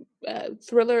Korean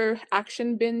thriller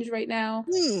action binge right now.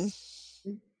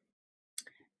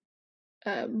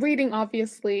 Mm. Reading,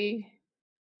 obviously.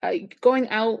 Going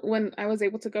out when I was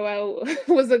able to go out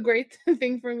was a great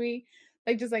thing for me.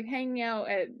 Like just like hanging out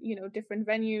at different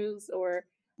venues, or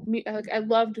like I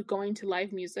loved going to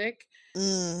live music.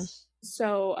 Mm.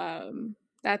 So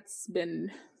that's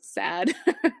been sad.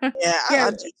 Yeah, Yeah,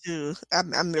 I do too.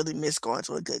 I'm really miss going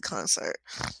to a good concert.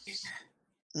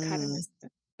 God, I Mm. miss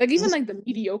it. Like, even, like, the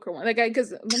mediocre one, like,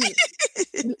 because let me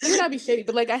not be shady,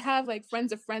 but, like, I have, like,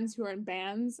 friends of friends who are in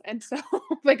bands, and so,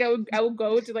 like, I would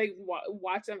go to, like,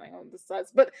 watch them, like, "Oh, this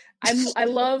sucks," but I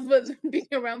love being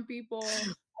around people,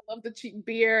 I love the cheap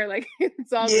beer, like,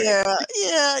 it's all great.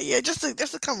 Yeah, yeah. Just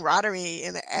the camaraderie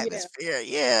and the Yeah. atmosphere.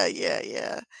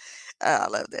 Yeah. I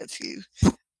love that too.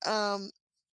 Um,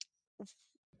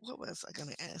 what was I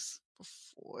gonna ask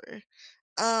before?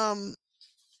 Um,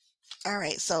 all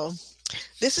right, so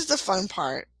this is the fun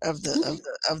part of the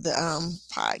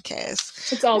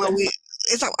podcast It's all where been we fun.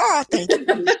 it's like, oh, thank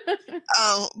you.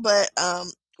 But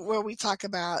where we talk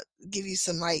about give you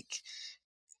some like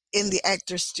in the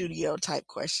actor studio type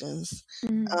questions.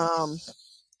 Mm. Um,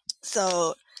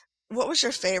 so what was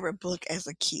your favorite book as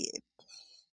a kid?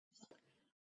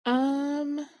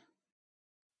 Um,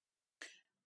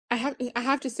 I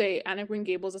have to say Anna Green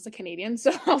Gables as a Canadian,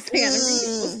 so I'll say Anna Green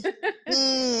Gables. Mm,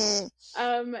 mm.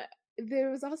 Um, there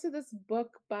was also this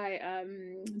book by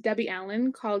Debbie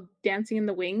Allen called Dancing in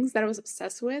the Wings that I was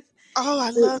obsessed with. Oh, I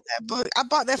It- love that book. I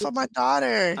bought that for my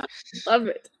daughter. I love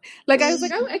it. Like, I was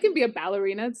like, Mm, I can be a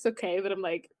ballerina. It's okay, but I'm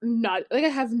like not like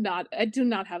I do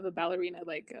not have a ballerina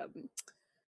like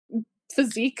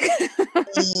physique.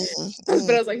 mm, But mm,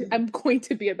 I was like, I'm going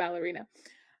to be a ballerina.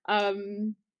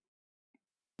 Um,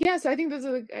 yeah, so I think those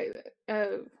are like,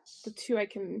 the two I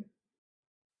can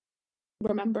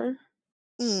remember.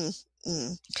 mm,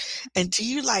 mm. And do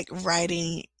you like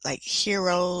writing like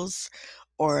heroes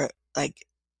or like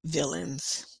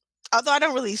villains? Although I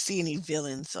don't really see any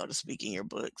villains, so to speak, in your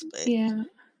books, but Yeah.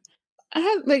 I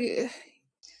had like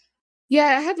yeah,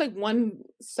 I had like one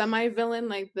semi-villain,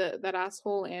 like that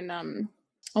asshole in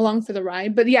Along for the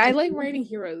Ride. But yeah, I like writing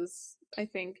heroes, I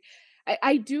think.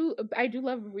 I do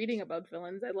love reading about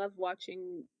villains. I love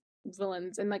watching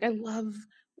villains and like I love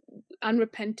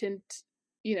unrepentant,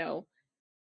 you know,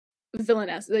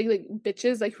 villainess, like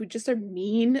bitches like who just are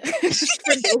mean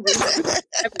for no reason.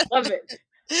 I love it.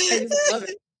 I just love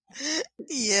it.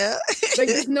 yeah. Like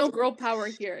there's no girl power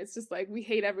here. It's just like we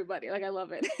hate everybody. Like I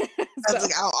love it. I was So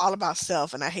like all about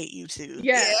self, and I hate you too.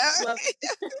 yeah, Yeah. love it.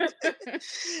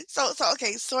 So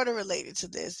okay, sort of related to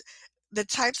this, the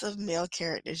types of male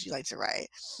characters you like to write.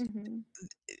 Mhm.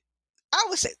 I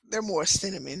would say they're more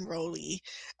cinnamon rolly.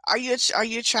 Are you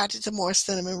attracted to more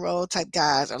cinnamon roll type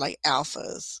guys or like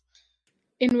alphas?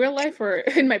 In real life or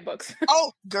in my books?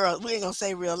 Oh, girl, we ain't gonna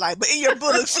say real life, but in your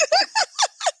books,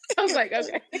 I was your like, books,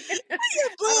 okay. your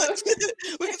Um, books.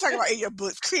 We can talk about in your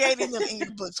books, creating them in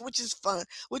your books, which is fun,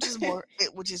 which is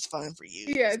fun for you.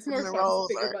 yeah, it's more Cinnamon fun to rolls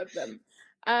think or about them.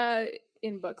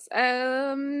 In books.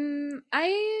 I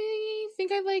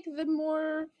think I like the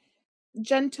more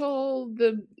gentle,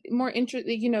 the more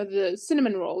the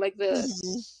cinnamon roll, like the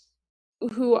Mhm.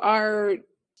 who are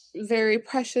very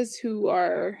precious, who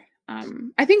are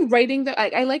I think writing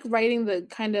I like writing the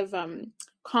kind of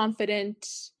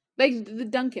confident, like the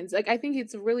Duncans. Like I think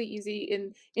it's really easy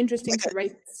and interesting like to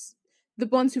write the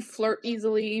ones who flirt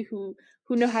easily, who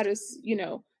know how to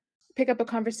pick up a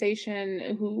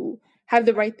conversation, who have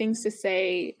the right things to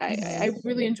say. I mhm,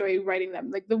 really enjoy writing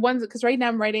them, like the ones, because right now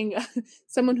I'm writing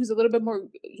someone who's a little bit more,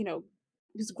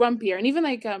 who's grumpier, and even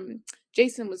like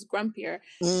Jason was grumpier.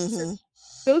 So mhm.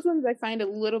 those ones I find a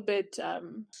little bit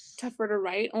tougher to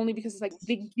write, only because it's like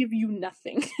they give you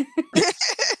nothing.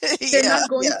 They're Yeah, not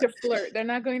going yeah, to flirt. They're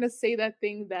not going to say that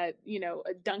thing that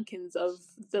a Duncans of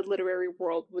the literary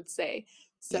world would say.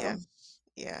 yeah, So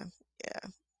yeah, yeah,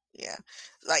 yeah.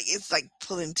 Like it's like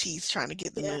pulling teeth trying to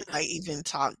get them yeah, to like even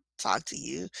talk to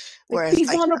you, like whereas be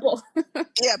like vulnerable.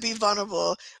 yeah, be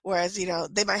vulnerable. Whereas,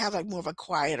 they might have like more of a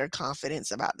quieter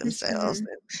confidence about themselves Mhm.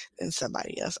 than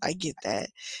somebody else. I get that.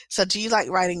 So do you like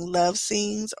writing love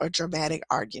scenes or dramatic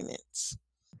arguments?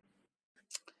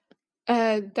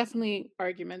 Definitely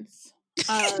arguments.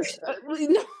 No,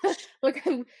 like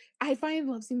I find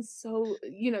love scenes so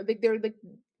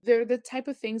they're the type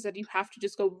of things that you have to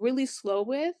just go really slow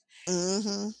with,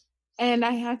 Mhm. and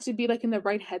I have to be like in the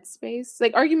right headspace.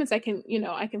 Like arguments, I can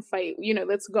fight.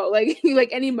 Let's go like like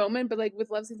any moment. But like with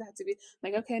love scenes, I have to be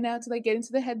like, okay, now to like get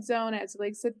into the head zone. I have to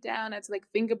like sit down. I have to like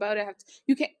think about it. I have to.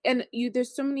 You can't. And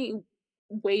there's so many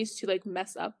ways to like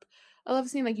mess up a love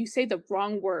scene. Like you say the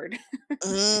wrong word.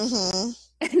 Mhm.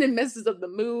 And it messes up the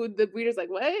mood. The reader's like,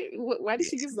 "What? Why did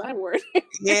she use that word?"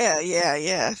 Yeah, yeah,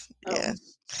 yeah. Yeah, Oh.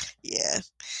 yeah.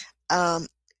 Um,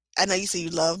 I know you say you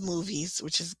love movies,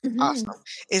 which is Mhm, awesome.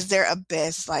 Is there a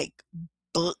best, like,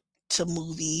 book to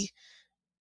movie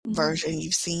mhm. version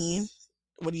you've seen?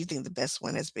 What do you think the best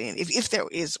one has been? If there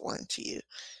is one to you?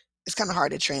 It's kind of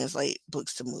hard to translate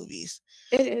books to movies.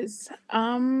 It is.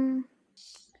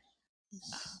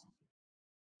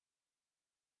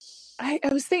 I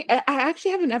was thinking I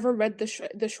actually haven't ever read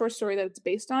the short story that it's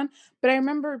based on, but I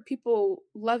remember people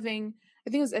loving. I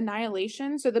think it was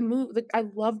Annihilation. So the movie, like, I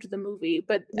loved the movie,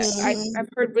 but Mhm. I've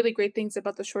heard really great things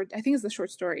about the short. I think it's the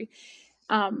short story.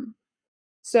 Um,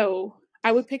 so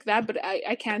I would pick that, but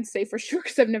I can't say for sure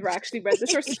because I've never actually read the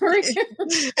short story. I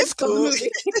It's just love the cool.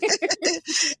 movie.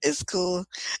 It's cool.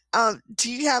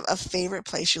 Do you have a favorite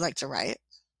place you like to write?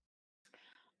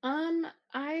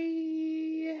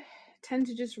 I tend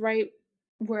to just write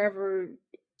wherever.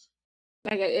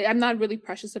 Like I'm not really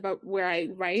precious about where I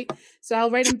write, so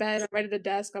I'll write in bed, I'll write at a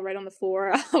desk, I'll write on the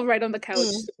floor, I'll write on the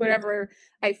couch, Mm, wherever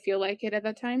I feel like it at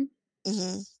that time.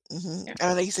 mhm, mhm. Yeah,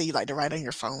 I know you say you like to write on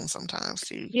your phone sometimes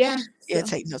too. yeah. Yeah, So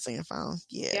take notes on your phone.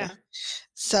 Yeah. yeah.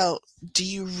 So, do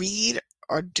you read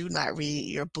or do not read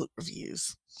your book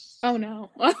reviews? Oh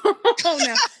no. Oh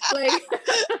no. Like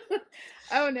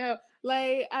oh no.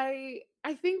 Like I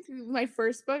think my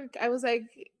first book, I was like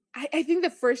I think the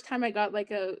first time I got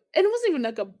like a and it wasn't even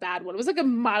like a bad one. It was like a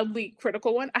mildly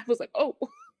critical one. I was like, "Oh,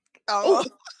 Oh. oh,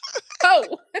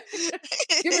 oh,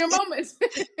 give me a moment."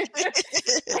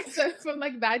 So from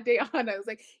like that day on, I was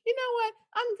like, you know what?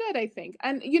 I'm good, I think.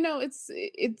 And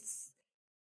it's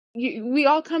we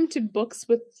all come to books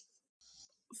with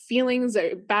feelings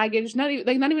or baggage, not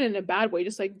even in a bad way,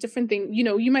 just like different thing.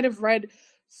 You might have read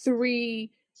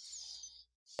three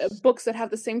books that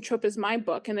have the same trope as my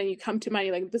book, and then you come to mine,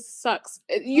 you're like, this sucks.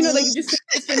 Like Mhm, just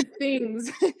different things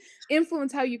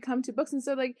influence how you come to books. And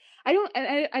so like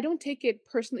I don't take it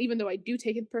personally, even though I do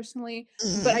take it personally,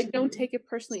 but I mhm. don't take it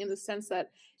personally in the sense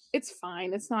that it's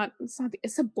fine. It's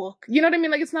a book. You know what I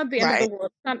mean? Like it's not the end of the Right.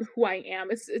 world. It's not who I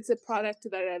am. It's a product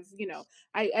that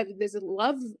I there's a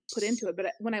love put into it,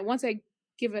 but when I once I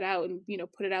give it out and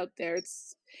put it out there,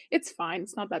 it's fine.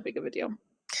 It's not that big of a deal.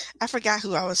 I forgot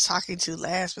who I was talking to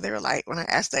last, but they were like, when I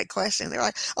asked that question, they were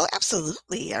like, "Oh,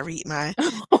 absolutely, I read my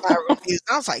reviews."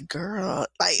 I was like, "Girl,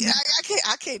 like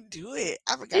I can't do it."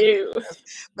 I forgot who it Ew. was,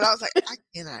 but I was like, "I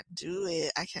cannot do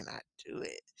it. I cannot do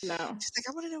it." No. She's like,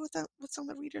 "I want to know what's on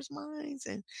the readers' minds,"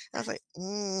 and I was like,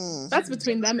 That's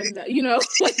between them and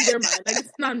like their mind. Like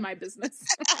it's not my business.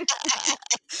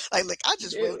 like, look, I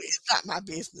just wrote it. Ew. It's not my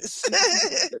business." Not my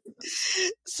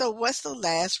business. So, what's the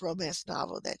last romance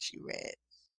novel that you read?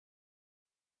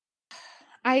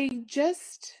 I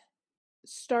just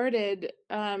started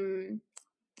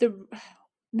the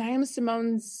Naima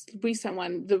Simone's recent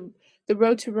one, the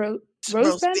Road to Rose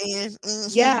Rosebud. Band. Hmm.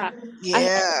 Yeah,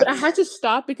 Yeah. but I had to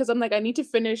stop because I'm like I need to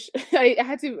finish. I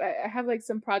had to. I have like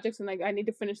some projects and like I need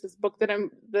to finish this book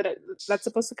that's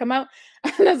supposed to come out.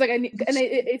 And I was like I need, and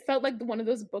it felt like one of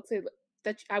those books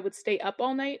that I would stay up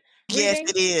all night Yes, reading.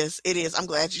 it is. It is. I'm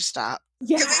glad you stopped.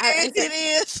 Yeah, 'Cause I was it like,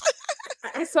 is.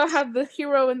 I saw how the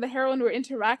hero and the heroine were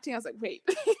interacting. I was like, wait,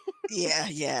 Yeah,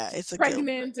 yeah, it's a good one.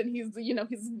 pregnant, and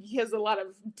he has a lot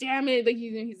of damage. Like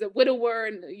he's a widower,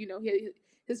 and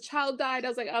his child died. I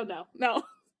was like, oh no, no,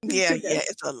 Yeah, too good. yeah,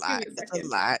 it's a Give lot. me a It's a second.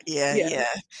 lot. Yeah, Yeah, yeah.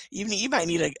 You might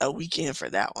need a weekend for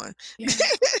that one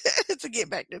yeah. to get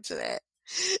back into that.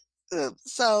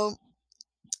 So,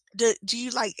 do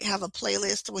you, like, have a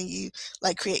playlist when you,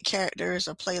 like, create characters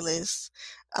or playlists,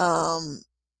 um,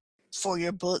 for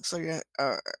your books or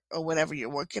or whatever you're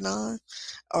working on?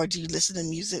 Or do you listen to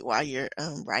music while you're,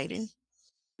 writing?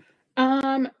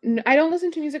 I don't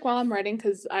listen to music while I'm writing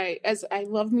because as I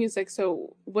love music.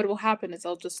 So what will happen is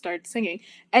I'll just start singing,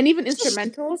 and even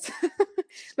instrumentals,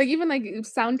 like even like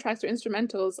soundtracks or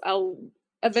instrumentals, I'll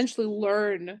eventually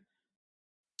learn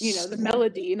the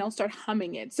melody and I'll start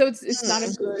humming it. So it's not a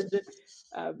Mm, good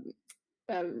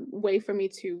um, way for me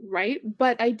to write,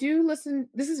 but I do listen.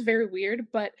 This is very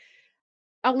weird, but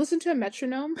I'll listen to a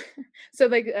metronome. So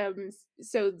like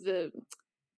so the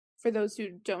for those who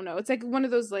don't know, it's like one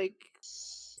of those like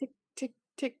tick tick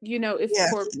tick. If yeah,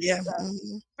 for yeah, uh,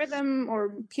 mhm. rhythm or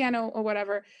piano or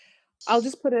whatever, I'll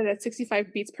just put it at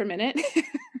 65 beats per minute.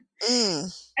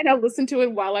 Mm. And I'll listen to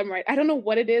it while I'm writing. I don't know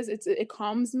what it is. It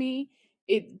calms me.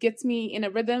 It gets me in a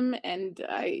rhythm, and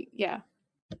yeah.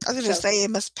 I was gonna So say it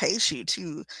must pace you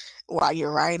too while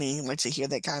you're writing, when to hear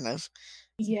that kind of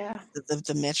yeah,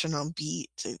 the metronome beat.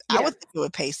 I yeah, would think it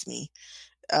would pace me.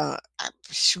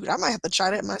 Shoot, I might have to try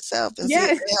that myself and see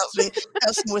if yeah, it helps me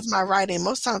with my writing.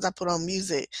 Most times I put on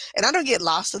music, and I don't get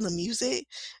lost in the music.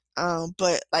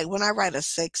 But like when I write a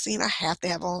sex scene, I have to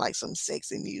have on like some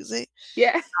sexy music.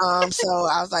 yeah, So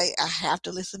I was like, I have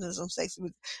to listen to some sexy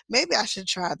music. Maybe I should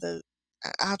try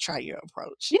I'll try your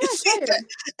approach yeah. and see Try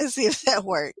if it. that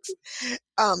works.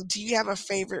 Do you have a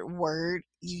favorite word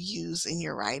you use in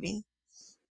your writing?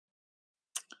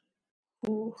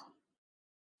 Ooh.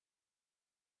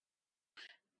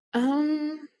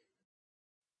 Um,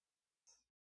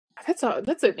 that's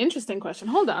an interesting question.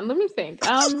 Hold on, let me think.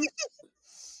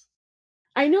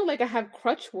 I know like I have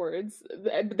crutch words,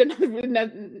 but they're not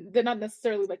really they're not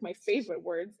necessarily like my favorite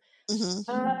words. Hmm.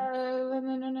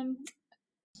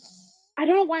 I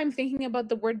don't know why I'm thinking about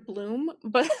the word bloom,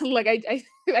 but like I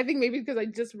think maybe because I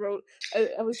just wrote,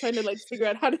 I was trying to like figure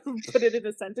out how to put it in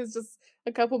a sentence just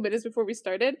a couple minutes before we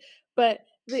started. But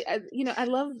I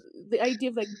love the idea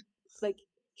of like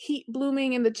heat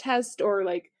blooming in the chest, or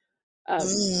like a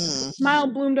Mm. smile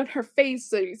bloomed on her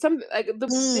face. Or something like the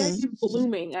Mm. idea of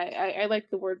blooming. I like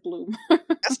the word bloom.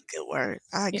 That's a good word.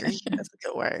 I Yeah. agree. That's a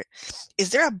good word. Is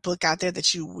there a book out there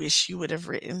that you wish you would have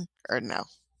written, or no?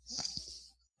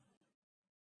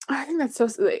 I think that's so.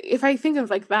 If I think of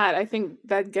like that, I think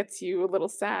that gets you a little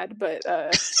sad. But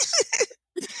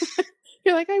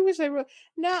you're like, I wish I wrote.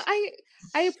 No,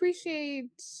 I appreciate.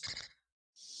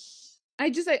 I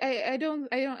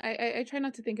try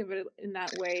not to think of it in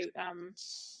that way.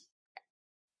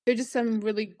 There're just some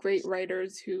really great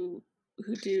writers who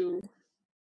do.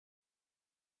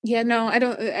 Yeah, no, I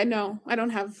don't. I know I don't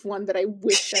have one that I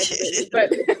wish I'd written,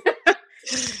 but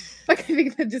like I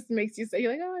think that just makes you say,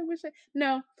 you're like, oh, I wish I.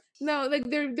 No, no, like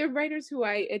they're writers who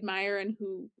I admire and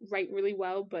who write really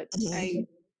well, but Mhm.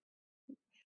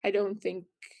 I don't think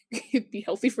it'd be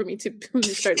healthy for me to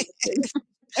start writing.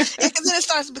 Yeah, 'cause then it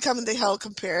starts becoming the whole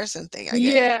comparison thing, I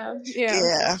guess. Yeah, yeah.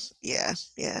 Yeah, yeah,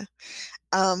 yeah.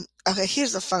 Okay,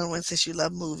 here's a fun one since you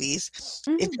love movies.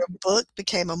 If Mhm. your book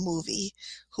became a movie,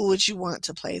 who would you want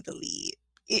to play the lead?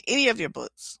 Any of your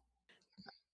books?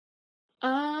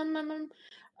 Um,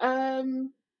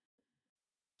 um,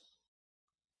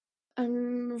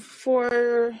 um,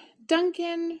 for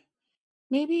Duncan,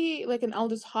 maybe like an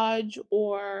Aldous Hodge,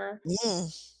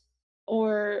 Mm,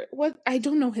 or what? I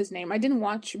don't know his name. I didn't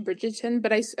watch Bridgerton,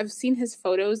 but I've seen his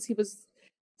photos. He was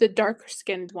the darker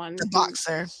skinned the one who,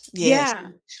 boxer. Yes. yeah.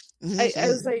 I Mhm.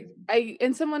 was like,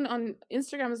 and someone on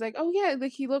Instagram was like, oh yeah,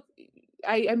 like he looked.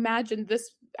 I imagined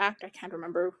this actor. I can't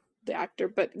remember the actor,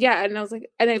 but yeah. And I was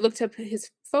like, and I looked up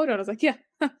his photo, and I was like, yeah,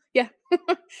 yeah,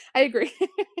 I agree.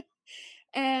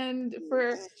 And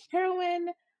for heroine,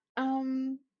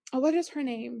 um, oh, what is her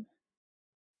name?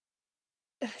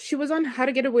 She was on How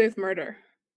to Get Away with Murder.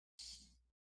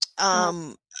 Uh,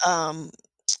 Um, um,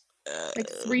 like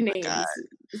oh three my god. names.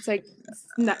 It's like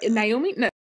Naomi. No,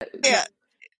 Yeah,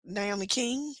 Naomi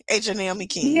King? Agent Naomi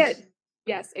King. yeah,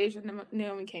 yes, Asian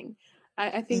Naomi King.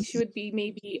 I think she Mhm, would be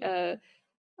maybe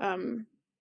um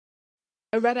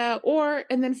a Retta, or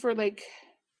and then for like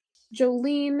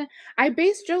Jolene, I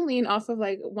based Jolene off of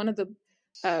like one of the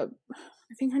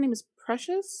I think her name is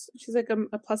Precious. She's like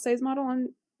a plus size model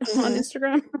on on mhm,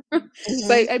 Instagram.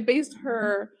 So mhm. I based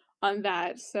her on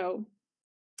that. So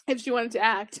if she wanted to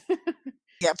act,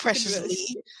 Yeah, she could do Precious it.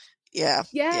 Lee. Yeah,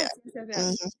 yeah. Yes, yes, yes.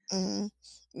 Mhm, mhm.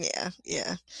 Yeah,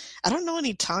 yeah. I don't know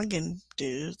any Tongan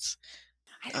dudes.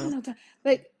 I don't Um, know.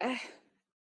 Like I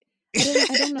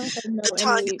don't know if I know the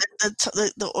Tongan any.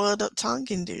 the oiled up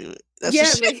Tongan dude. That's for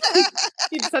Yeah, sure. like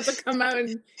you just have to come out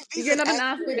and If he's you're an not an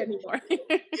athlete accurate anymore.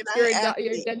 you're not You're an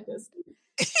you're a athlete. dentist.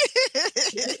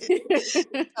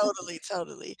 Totally,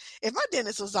 totally. If my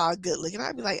dentist was all good looking,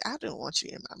 I'd be like, "I don't want you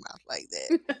in my mouth like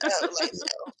that." I would like,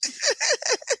 "No.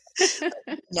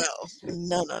 No,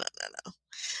 no, no, no,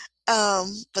 no."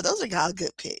 But those are all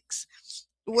good picks.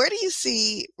 Where do you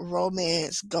see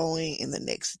romance going in the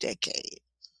next decade?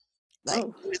 Like,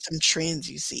 Oh. what are some trends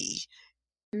you see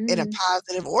in a Mm.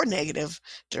 positive or negative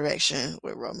direction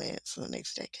with romance in the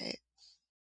next decade?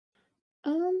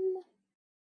 Um,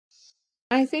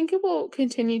 I think it will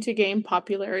continue to gain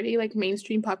popularity, like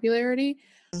mainstream popularity.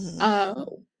 Mhm, Uh,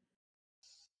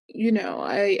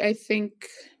 I think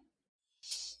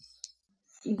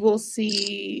we'll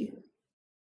see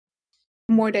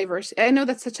more diversity. I know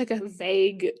that's such like a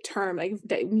vague term, like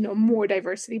more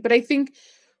diversity, but I think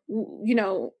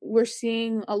we're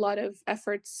seeing a lot of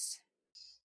efforts,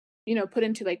 put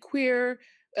into like queer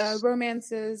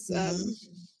romances. mhm,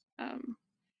 Um,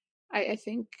 I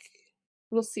think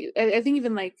we'll see. I think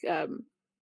even like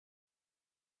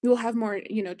we'll have more,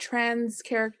 trans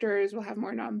characters. We'll have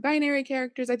more non-binary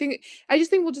characters. I just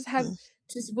think we'll just have mhm,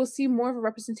 just we'll see more of a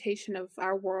representation of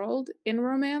our world in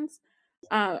romance.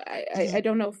 mhm, I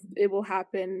don't know if it will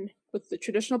happen with the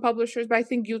traditional publishers, but I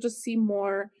think you'll just see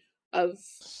more of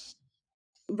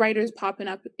writers popping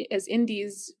up as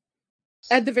indies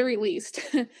at the very least,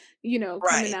 coming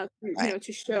right, out, right,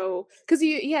 to show, because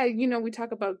yeah, we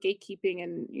talk about gatekeeping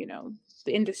and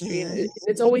the industry, and mhm,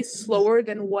 it's always slower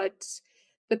than what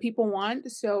the people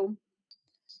want. So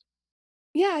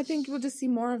Yeah, I think we'll just see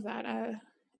more of that.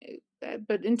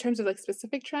 But in terms of like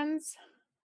specific trends,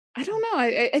 I don't know.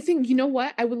 I think, you know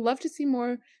what? I would love to see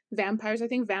more vampires. I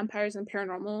think vampires and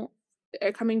paranormal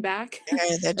are coming back. Yeah,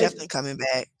 they're Like, definitely coming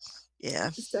back. Yeah.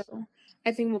 so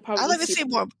I think we'll I probably like to see.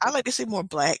 see more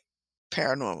Black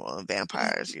paranormal and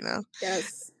vampires, you know?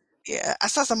 Yes. Yeah, I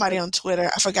saw somebody on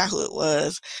Twitter, I forgot who it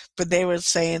was, but they were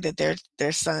saying that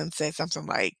their son said something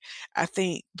like, "I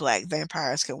think black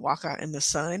vampires can walk out in the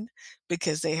sun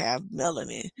because they have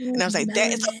melanin." And Ooh, I was like,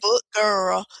 "That is a melanin. book,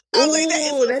 girl." I was like, "That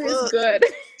is Ooh, a that is book." good.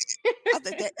 I was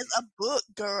like, "That is a book,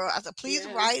 girl." I said, "Please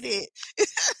Yes. write it."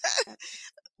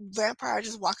 Vampire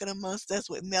just walking amongst us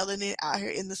with melanin out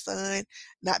here in the sun,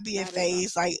 not being That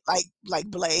is awesome. phased like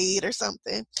Blade or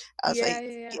something. I was Yeah, like, yeah,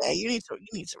 yeah. "Yeah, you need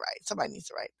to write. Somebody needs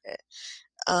to write that."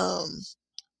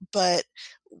 But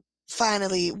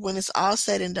finally, when it's all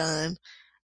said and done,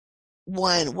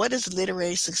 one, what does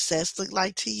literary success look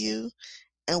like to you?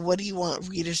 And what do you want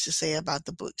readers to say about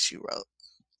the books you wrote?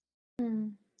 Hmm.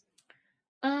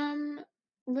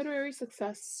 Literary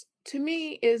success to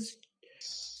me is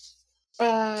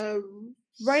uh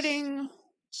writing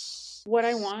what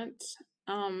I want.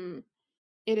 Um,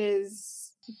 it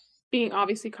is being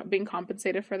obviously being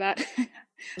compensated for that.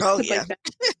 Oh Put yeah.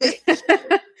 like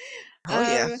that. Oh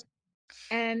yeah. um,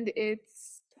 and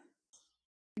it's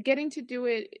getting to do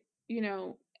it, you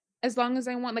know, as long as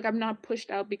I want. Like I'm not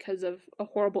pushed out because of a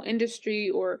horrible industry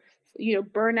or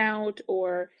burnout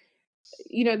or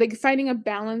like finding a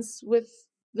balance with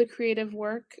the creative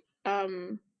work,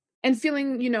 and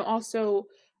feeling also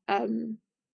um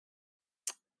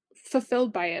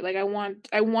fulfilled by it. Like I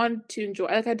want to enjoy,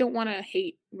 like I don't want to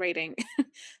hate writing. I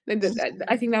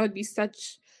Mhm. think that would be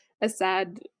such a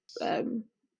sad um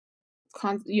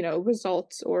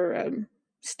result or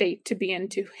state to be in,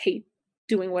 to hate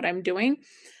doing what I'm doing.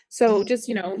 So Mhm.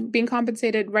 just being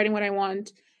compensated, writing what I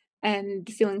want, and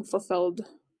feeling fulfilled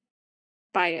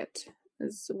by it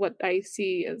is what I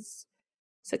see as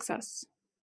success.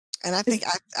 And I Is think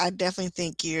I definitely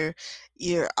think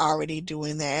you're already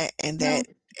doing that, no.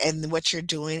 and what you're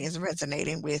doing is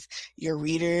resonating with your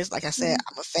readers. Like I said, Mhm.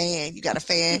 I'm a fan. You got a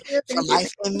fan Thank you, for thank you,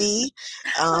 life thank in you. me.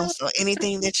 Oh. So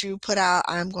anything that you put out,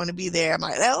 I'm going to be there. I'm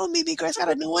like, oh, Mimi Grace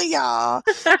got a new one, y'all.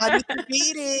 I need to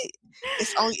read it.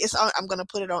 It's on. I'm going to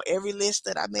put it on every list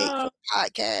that I make for Oh, the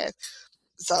podcast.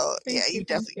 So yeah, thank you,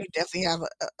 thank you, you definitely have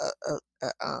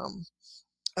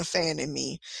a fan in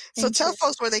me. So thank tell you.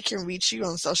 folks where they can reach you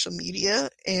on social media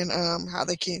and how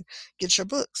they can get your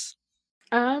books.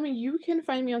 You can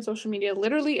find me on social media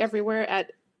literally everywhere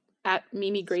at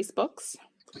Mimi Grace Books,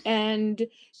 and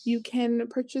you can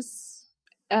purchase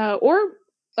or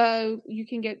you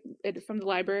can get it from the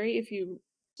library if you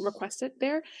request it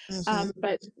there. Hmm.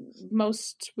 But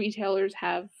most retailers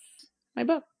have my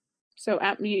book. So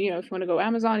if you want to go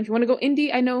Amazon, if you want to go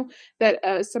indie, I know that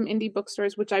some indie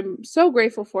bookstores, which I'm so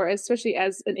grateful for, especially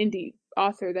as an indie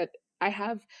author, that I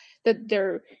have, that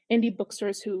they're indie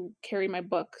bookstores who carry my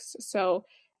books. So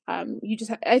you just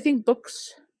I think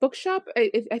bookshop, I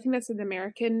think that's an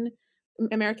American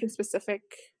specific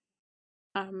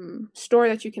store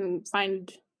that you can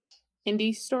find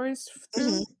indie stores Hmm.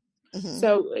 through. Hmm.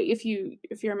 So if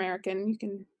you're American, you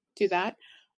can do that.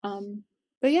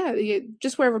 But yeah,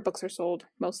 just wherever books are sold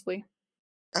mostly.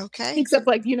 Okay. Except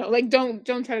like like don't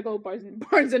try to go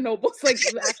Barnes and Nobles, like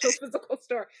the actual physical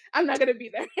store. I'm not gonna be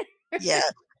there. Yeah.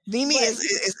 Mimi But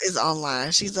is online. online.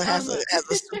 Has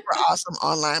a super awesome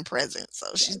online presence. So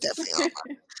she's Yes. definitely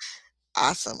online.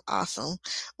 Awesome. Awesome.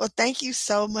 Well, thank you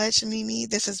so much, Mimi.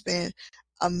 This has been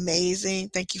amazing.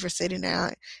 Thank you for sitting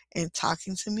down and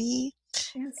talking to me.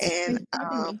 Yes. And Thank you for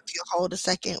having me. if you hold a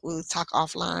second, we'll talk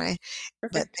offline.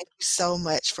 But Perfect. thank you so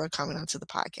much for coming onto the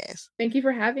podcast. Thank you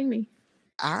for having me.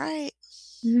 All right.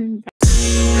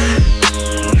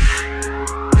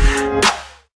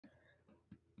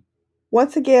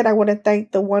 Once again, I want to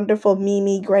thank the wonderful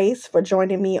Mimi Grace for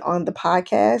joining me on the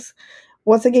podcast.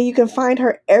 Once again, you can find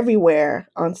her everywhere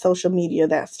on social media.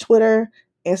 That's Twitter,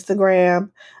 Instagram,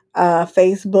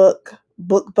 Facebook,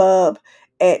 BookBub,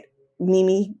 at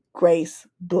Mimi Grace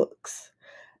Books.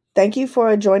 Thank you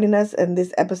for joining us in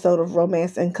this episode of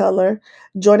Romance in Color.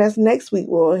 Join us next week.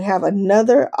 We'll have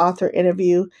another author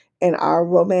interview in our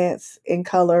Romance in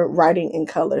Color, Writing in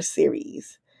Color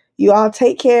series. You all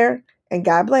take care and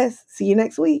God bless. See you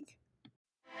next week.